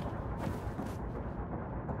 what's up?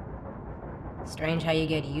 Strange how you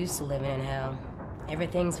get used to living in hell.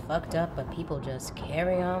 Everything's fucked up, but people just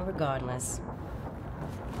carry on regardless.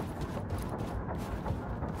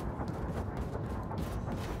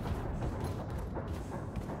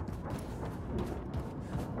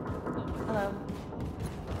 Hello.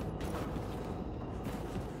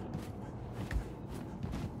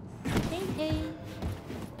 Hey, hey.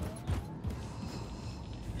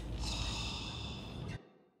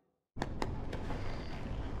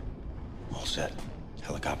 All set.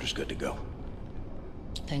 Helicopter's good to go.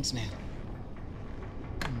 Thanks, man.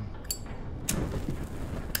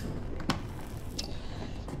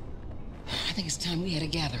 I think it's time we had a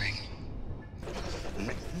gathering.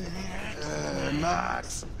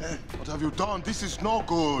 Max, what have you done? This is no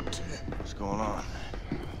good. What's going on?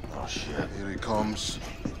 Oh, shit. Here he comes.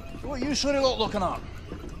 What are you sure lot looking at?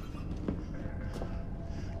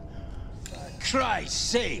 Christ's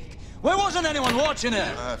sake! Why wasn't anyone watching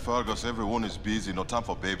it? Fergus, everyone is busy. No time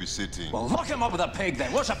for babysitting. Well, lock him up with a pig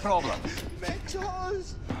then. What's the problem?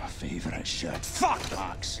 Mentos! My favorite shirt. Fuck,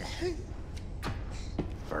 Max!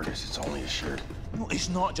 Fergus, it's only a shirt. No, it's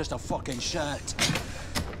not just a fucking shirt.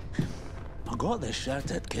 I got this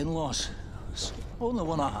shirt at Kinloss. It's the only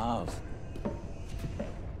one I have.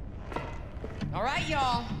 All right,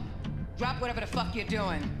 y'all. Drop whatever the fuck you're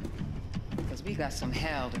doing. Because we got some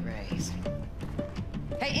hell to raise.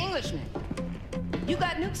 Hey, Englishman. You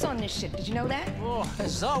got nukes on this ship, did you know that? Oh,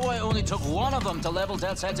 is that why it only took one of them to level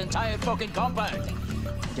Death's entire fucking compound?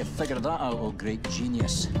 You figured that out, oh great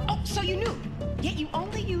genius. Oh, so you knew. Yet you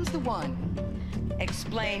only used the one.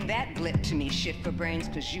 Explain that blip to me, shit for brains,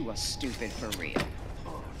 because you are stupid for real.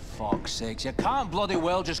 Fuck's sakes, you can't bloody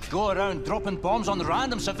well just go around dropping bombs on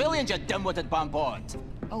random civilians, you dim-witted bambot.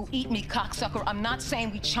 Oh, eat me, cocksucker. I'm not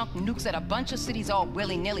saying we chunk nukes at a bunch of cities all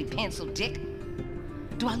willy-nilly, pencil dick.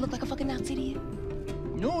 Do I look like a fucking Nazi to you?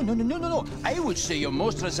 No. I would say you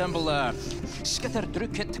most resemble a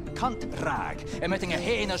skitterdrukit cunt rag, emitting a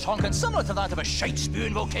heinous honking similar to that of a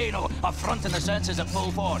shite-spewing volcano, affronting the senses at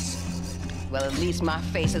full force. Well, at least my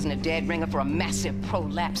face isn't a dead ringer for a massive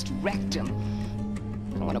prolapsed rectum.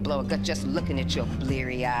 I want to blow a gut just looking at your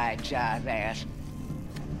bleary-eyed jive ass.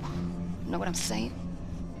 Know what I'm saying?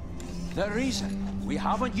 The reason we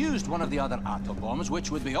haven't used one of the other atom bombs,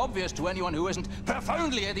 which would be obvious to anyone who isn't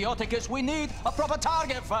profoundly idiotic, is we need a proper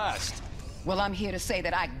target first. Well, I'm here to say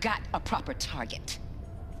that I got a proper target.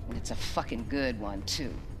 And it's a fucking good one,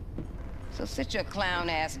 too. So sit your clown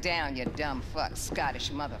ass down, you dumb fuck,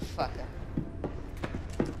 Scottish motherfucker.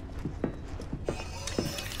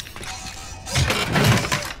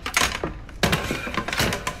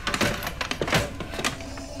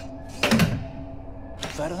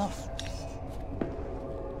 Fair enough.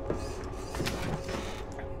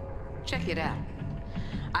 Check it out.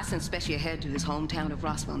 I sent Specy ahead to his hometown of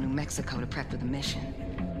Roswell, New Mexico to prep for the mission.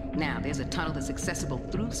 Now, there's a tunnel that's accessible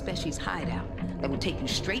through Specy's hideout that will take you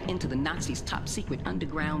straight into the Nazis' top-secret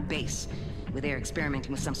underground base, where they're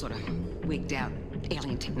experimenting with some sort of wigged-out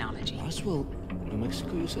alien technology. Roswell, New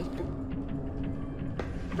Mexico, you said?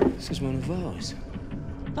 This is one of ours.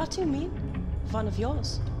 What do you mean? One of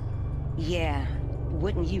yours? Yeah,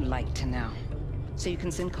 wouldn't you like to know? So you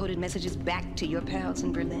can send coded messages back to your pals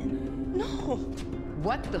in Berlin? No!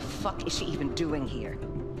 What the fuck is she even doing here?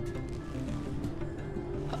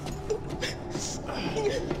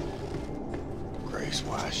 Grace,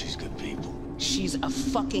 why? She's good people. She's a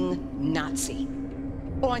fucking Nazi.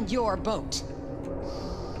 On your boat.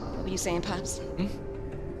 What were you saying, Pops?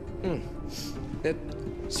 That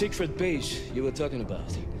secret base you were talking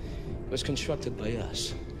about was constructed by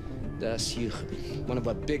us. Das hier, one of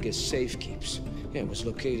our biggest safekeeps. Yeah, it was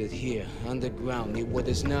located here, underground, near what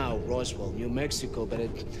is now Roswell, New Mexico, but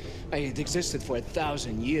it existed for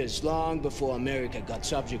 1,000 years, long before America got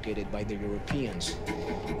subjugated by the Europeans.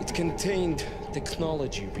 It contained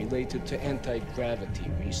technology related to anti-gravity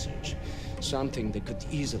research, something that could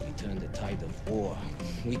easily turn the tide of war.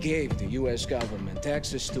 We gave the US government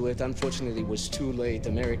access to it. Unfortunately, it was too late.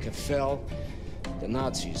 America fell. The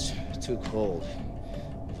Nazis took hold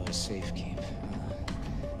of our safekeep.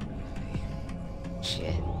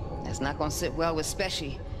 Shit, that's not gonna sit well with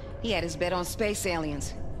Specy. He had his bet on space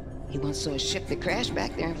aliens. He once saw a ship that crashed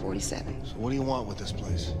back there in 47. So what do you want with this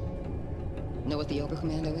place? Know what the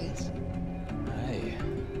Oberkommando is? Hey.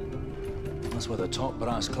 That's where the top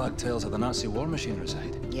brass clad tails of the Nazi war machine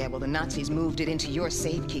reside. Yeah, well, the Nazis moved it into your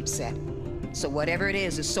safekeep set. So whatever it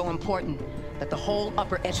is so important that the whole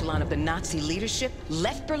upper echelon of the Nazi leadership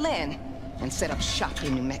left Berlin and set up shop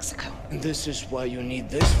in New Mexico. And this is why you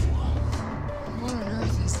need this for. What on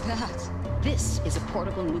earth is that? This is a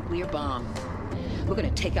portable nuclear bomb. We're gonna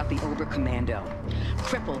take out the Oberkommando,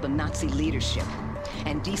 cripple the Nazi leadership,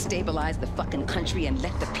 and destabilize the fucking country and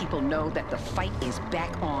let the people know that the fight is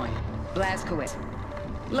back on. Blazkowicz,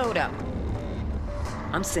 load up.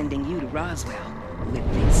 I'm sending you to Roswell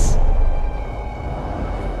with this.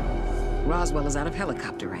 Roswell is out of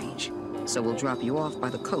helicopter range, so we'll drop you off by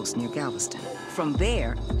the coast near Galveston. From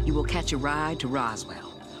there, you will catch a ride to Roswell.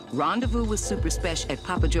 Rendezvous with Super Spesh at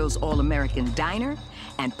Papa Joe's All-American Diner,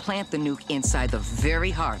 and plant the nuke inside the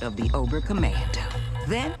very heart of the Oberkommando.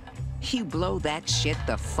 Then, you blow that shit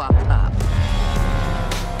the fuck up.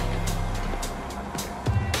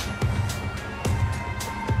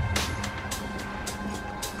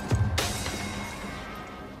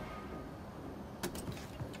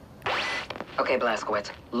 Okay,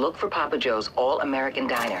 Blazkowicz, look for Papa Joe's All-American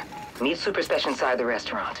Diner. Meet Super Spesh inside the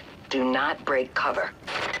restaurant. Do not break cover.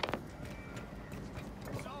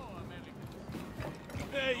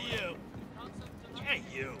 Hey, you. Hey,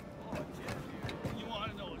 you. You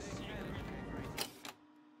want to know a secret?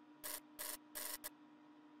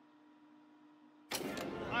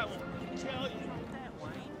 I won't tell you.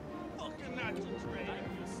 Fucking Nazi trade.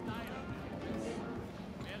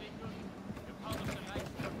 Very good. You're part of the Reich.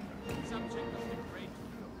 Subject of the great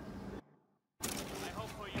fear. I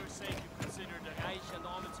hope for your sake you consider the Reich and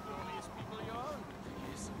all its glorious people your own.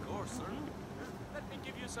 Yes, of course, sir. Let me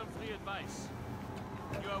give you some free advice.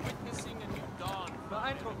 You are witnessing a new dawn.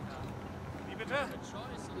 Beeindruckend. Wie bitte?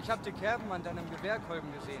 Ich habe die Kerben an deinem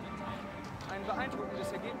Gewehrkolben gesehen. Ein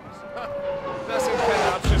beeindruckendes Ergebnis. Das sind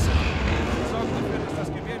keine Abschüsse. Sorgen dafür, dass das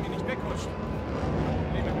Gewehr mir nicht wegrutscht.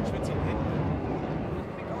 Lieber mit schwitzigen Händen.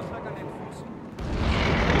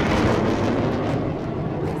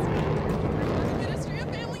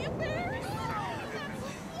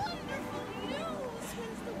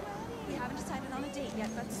 on a date yet,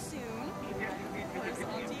 but soon. Where's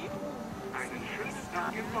Auntie? Einen schönen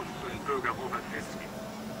Tag im Bürger Oberfest.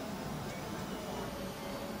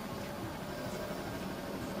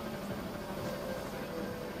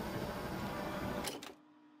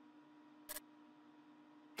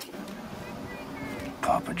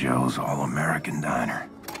 Papa Joe's All-American Diner.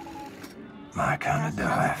 My kind of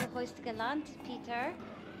dive. Hoist gelernt, Peter.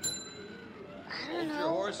 I don't know. Your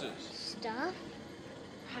horses. Stuff?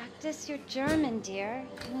 Practice your German, dear.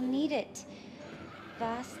 You'll need it.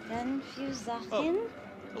 Was denn für Sachen?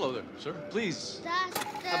 Hello there, sir. Please. Have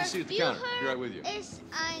Have a seat at the counter. Be right with you. Is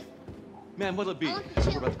ein... Ma'am, what'll it be?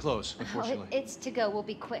 We're about to close, unfortunately. Oh, it's to go. We'll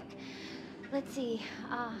be quick. Let's see.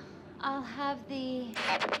 I'll have the...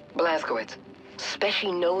 Blazkowicz.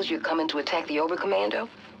 Speshi knows you're coming to attack the Oberkommando,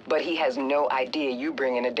 but he has no idea you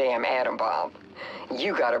bringing a damn atom bomb.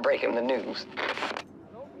 You gotta break him the news.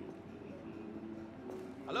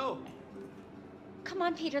 Hello? Come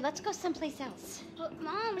on, Peter. Let's go someplace else. But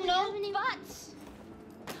Mom, we No haven't even... buts.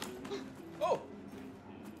 Oh!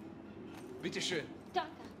 Bitteschön. Danke.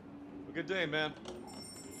 A good day, ma'am.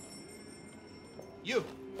 You,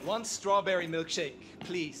 one strawberry milkshake,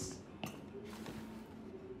 please.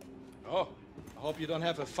 Oh, I hope you don't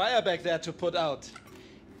have a fire back there to put out.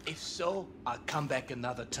 If so, I'll come back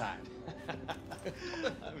another time.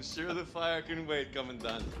 I'm sure the fire can wait,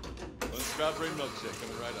 Commandant. One strawberry milkshake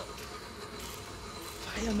coming right up.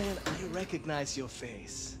 Fireman, I recognize your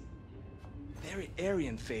face. Very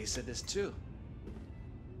Aryan face it is too.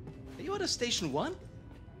 Are you at a Station 1?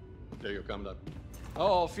 There you go, Commandant.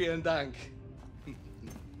 Oh, vielen Dank.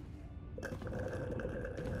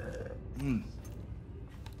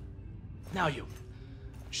 Now you,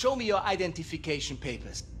 show me your identification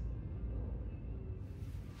papers.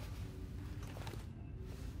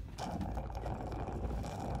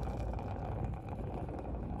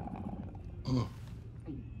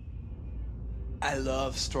 I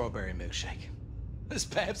love strawberry milkshake. It's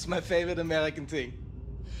perhaps my favorite American thing.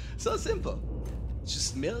 So simple.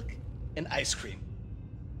 Just milk and ice cream.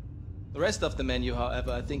 The rest of the menu,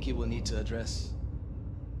 however, I think you will need to address.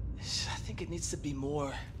 I think it needs to be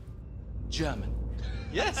more German.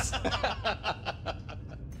 Yes?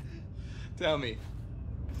 Tell me,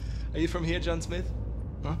 are you from here, John Smith?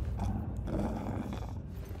 Huh?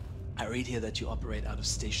 I read here that you operate out of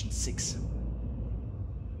Station 6.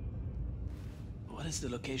 What is the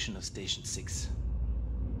location of Station 6?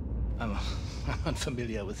 I'm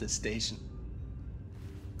unfamiliar with this station.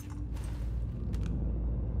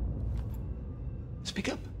 Speak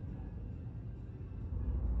up.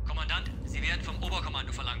 Kommandant, Sie werden vom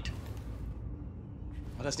Oberkommando verlangt.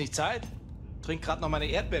 War das nicht Zeit? Trink grad noch meine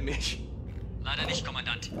Erdbeermilch. Leider nicht,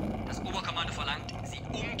 Kommandant. Das Oberkommando verlangt, Sie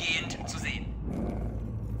umgehend zu sehen.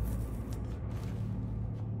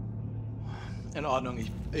 In Ordnung,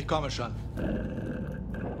 ich komme schon.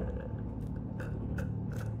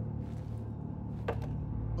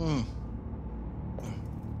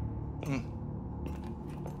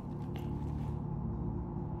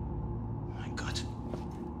 Mein Gott.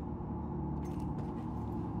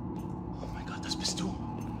 Oh mein Gott, das bist du.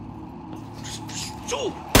 Das bist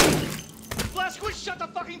du! Blazkowicz, shut the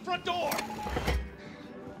fucking front door!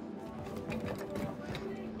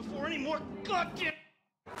 Before any more goddamn...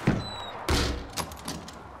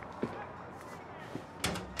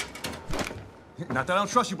 Not that I don't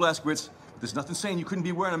trust you, Blazkowicz. There's nothing saying you couldn't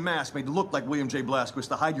be wearing a mask made to look like William J. Blazkowicz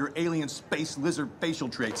to hide your alien space lizard facial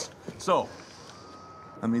traits. So,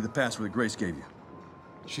 I made the password that Grace gave you.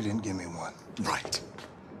 She didn't give me one. Right.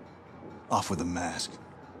 Off with the mask.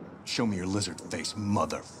 Show me your lizard face,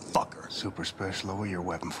 motherfucker. Super Special, lower your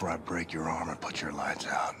weapon before I break your arm or put your lights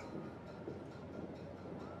out.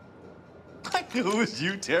 I knew it was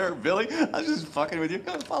you, Terror Billy. I was just fucking with you.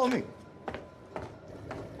 Come on, follow me.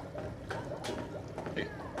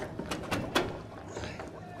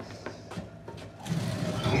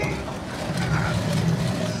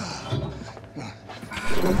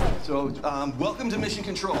 So, welcome to Mission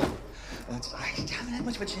Control. I haven't had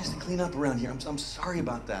much of a chance to clean up around here. I'm sorry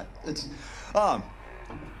about that. It's,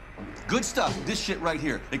 good stuff. This shit right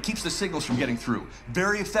here. It keeps the signals from getting through.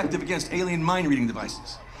 Very effective against alien mind-reading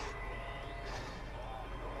devices.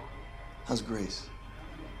 How's Grace?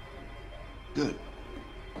 Good.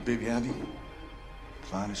 Baby Abby?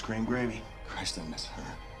 Fine as cream gravy. Christ, I miss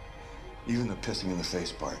her. Even the pissing in the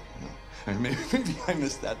face part, you know. I mean, maybe I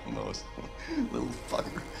miss that the most. Little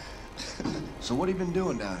fucker. So what have you been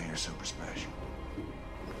doing down here, Super Special?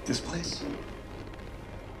 This place?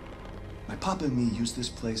 My papa and me used this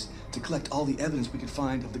place to collect all the evidence we could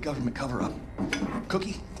find of the government cover-up.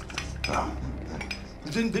 Cookie? Oh.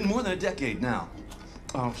 It's been more than a decade now.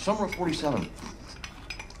 Summer of 47.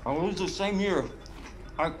 I was the same year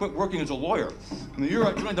I quit working as a lawyer. And the year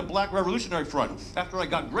I joined the Black Revolutionary Front, after I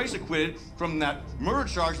got grace acquitted from that murder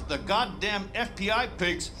charge that the goddamn FBI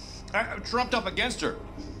pigs trumped up against her.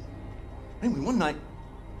 Anyway, one night,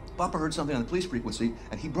 Papa heard something on the police frequency,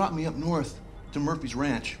 and he brought me up north to Murphy's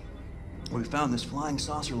Ranch, where we found this flying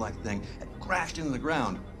saucer-like thing that crashed into the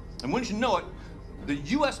ground. And wouldn't you know it, the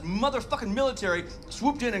U.S. motherfucking military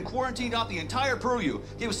swooped in and quarantined out the entire purview.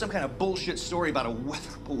 Gave us some kind of bullshit story about a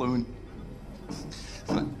weather balloon.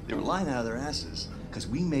 They were lying out of their asses because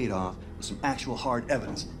we made off with some actual hard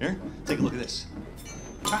evidence. Here, take a look at this.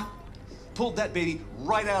 Pulled that baby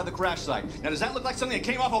right out of the crash site. Now, does that look like something that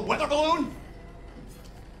came off a weather balloon?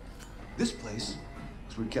 This place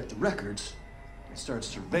is where we kept the records and started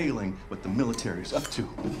surveilling what the military's up to.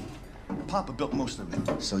 Papa built most of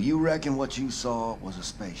it. So you reckon what you saw was a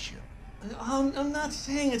spaceship? I'm not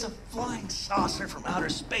saying it's a flying saucer from outer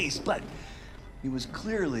space, but it was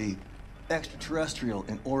clearly extraterrestrial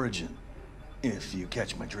in origin, if you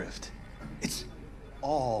catch my drift. It's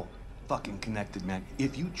all fucking connected, man.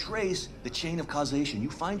 If you trace the chain of causation, you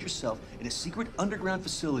find yourself in a secret underground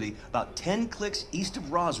facility about 10 clicks east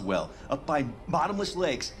of Roswell, up by Bottomless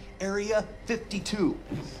Lakes, Area 52.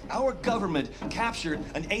 Our government captured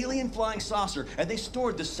an alien flying saucer, and they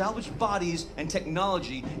stored the salvaged bodies and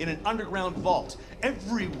technology in an underground vault.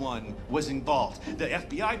 Everyone was involved. The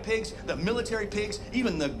FBI pigs, the military pigs,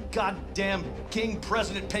 even the goddamn King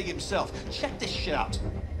President Pig himself. Check this shit out.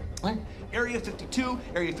 Right? Area 52,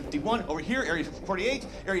 Area 51, over here, Area 48,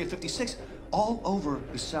 Area 56, all over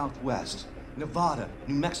the Southwest. Nevada,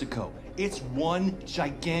 New Mexico. It's one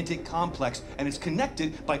gigantic complex, and it's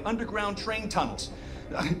connected by underground train tunnels.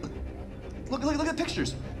 Look at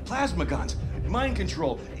pictures. Plasma guns, mind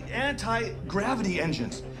control, anti-gravity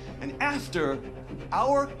engines. And after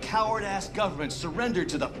our coward-ass government surrendered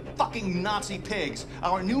to the fucking Nazi pigs,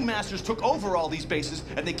 our new masters took over all these bases,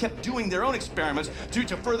 and they kept doing their own experiments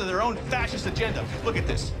to further their own fascist agenda. Look at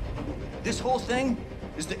this. This whole thing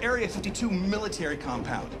is the Area 52 military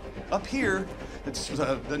compound. Up here,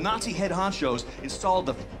 the Nazi head honchos installed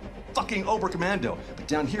the fucking Oberkommando. But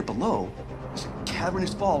down here below, is a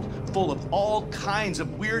cavernous vault full of all kinds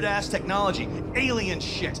of weird-ass technology, alien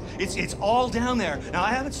shit. It's all down there. Now,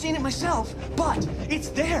 I haven't seen it myself, but it's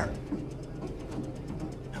there.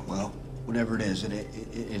 Well, whatever it is,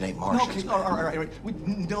 it ain't Martian. Okay, all right.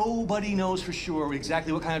 Nobody knows for sure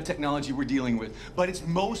exactly what kind of technology we're dealing with, but it's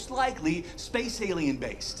most likely space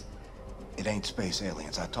alien-based. It ain't space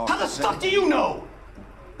aliens. I talked. How the fuck do you know?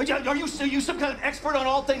 Are you some kind of expert on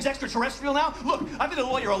all things extraterrestrial now? Look, I've been a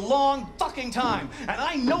lawyer a long fucking time, and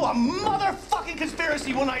I know a motherfucking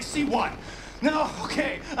conspiracy when I see one. No,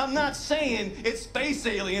 okay, I'm not saying it's space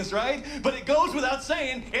aliens, right? But it goes without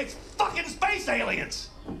saying it's fucking space aliens.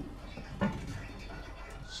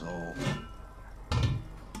 So,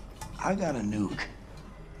 I got a nuke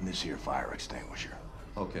in this here fire extinguisher.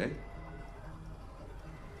 Okay.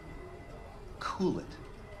 Cool it.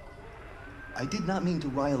 I did not mean to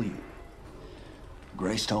rile you.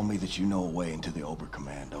 Grace told me that you know a way into the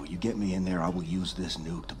Oberkommando. You get me in there, I will use this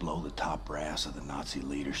nuke to blow the top brass of the Nazi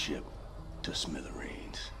leadership to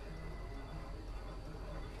smithereens.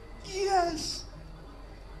 Yes!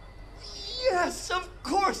 Yes, of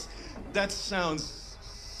course! That sounds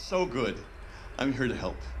so good. I'm here to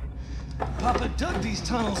help. Papa dug these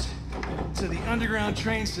tunnels to the underground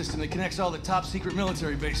train system that connects all the top secret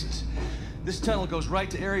military bases. This tunnel goes right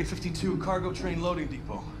to Area 52 cargo train loading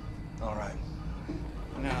depot. All right.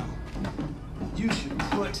 Now, you should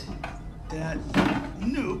put that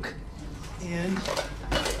nuke in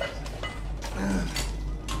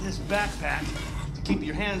this backpack to keep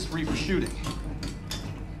your hands free for shooting.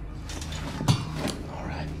 All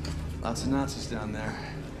right. Lots of Nazis down there.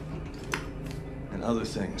 And other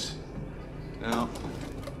things. Now,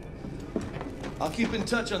 I'll keep in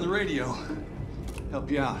touch on the radio. Help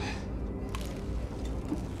you out.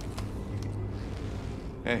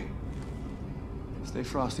 Hey, stay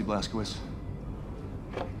frosty, Blazkowicz.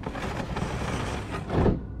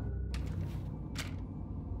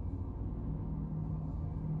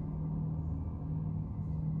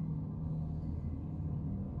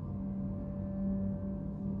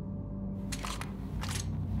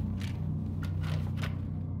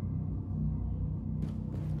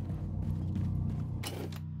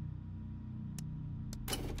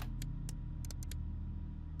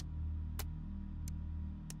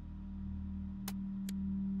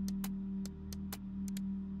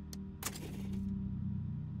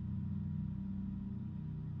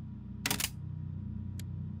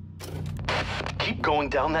 going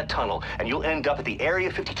down that tunnel, and you'll end up at the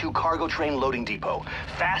Area 52 cargo train loading depot.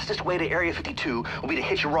 Fastest way to Area 52 will be to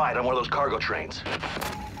hitch a ride on one of those cargo trains.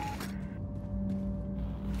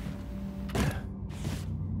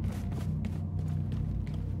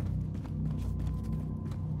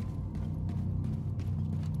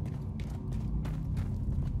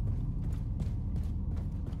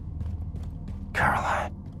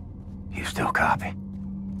 Caroline, you still copy?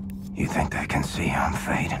 You think they can see I'm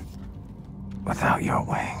fading? Without your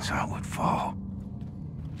wings, I would fall.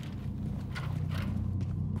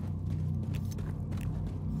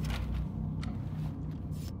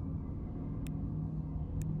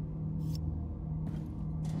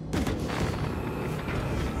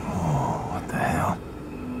 Oh, what the hell?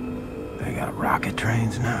 They got rocket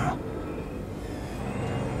trains now?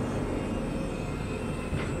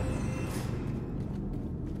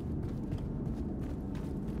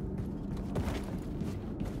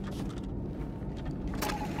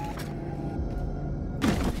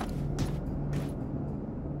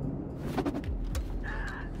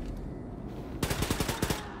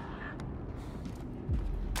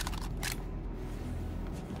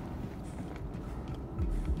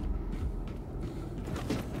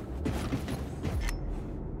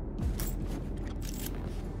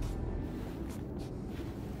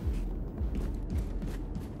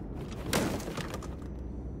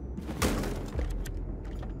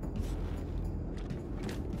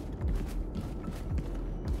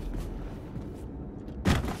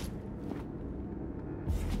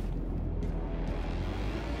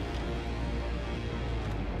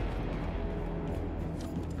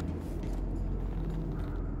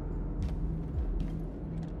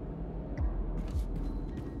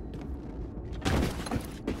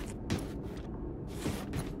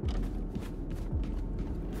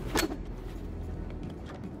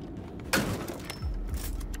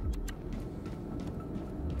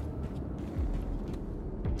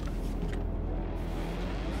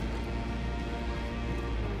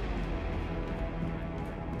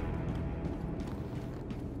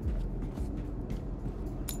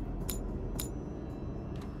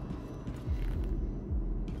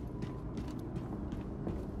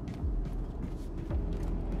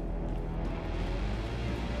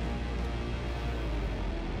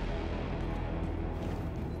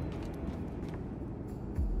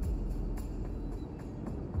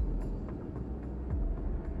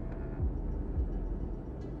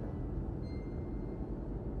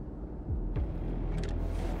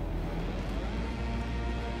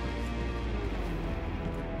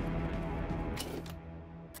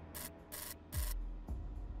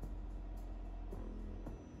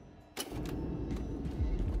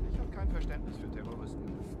 Verständnis für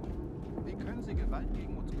Terroristen. Wie können sie Gewalt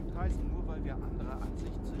gegen uns gutheißen, nur weil wir anderer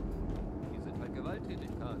Ansicht sind? Die sind halt gewalttätig,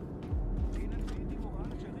 Karl. Denen fehlt die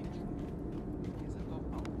moralische Richtschnur. Wir sind doch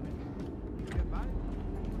auch Menschen. Gewalt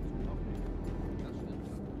tut uns doch nicht. Das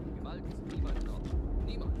stimmt. Gewalt ist niemals noch.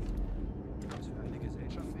 Niemals. Was für eine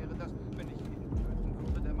Gesellschaft wäre das, wenn ich jeden töten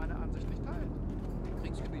würde, der meine Ansicht nicht teilt? Ein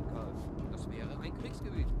Kriegsgebiet, Karl. Das wäre ein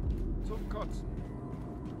Kriegsgebiet. Zum Kotzen.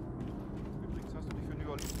 Übrigens hast du dich für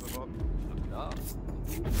New Orleans beworben. Ja. Auf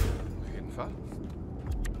jeden Fall.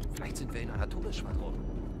 Vielleicht sind wir in einer Todesschwadron.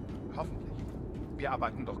 Hoffentlich. Wir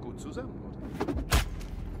arbeiten doch gut zusammen, oder?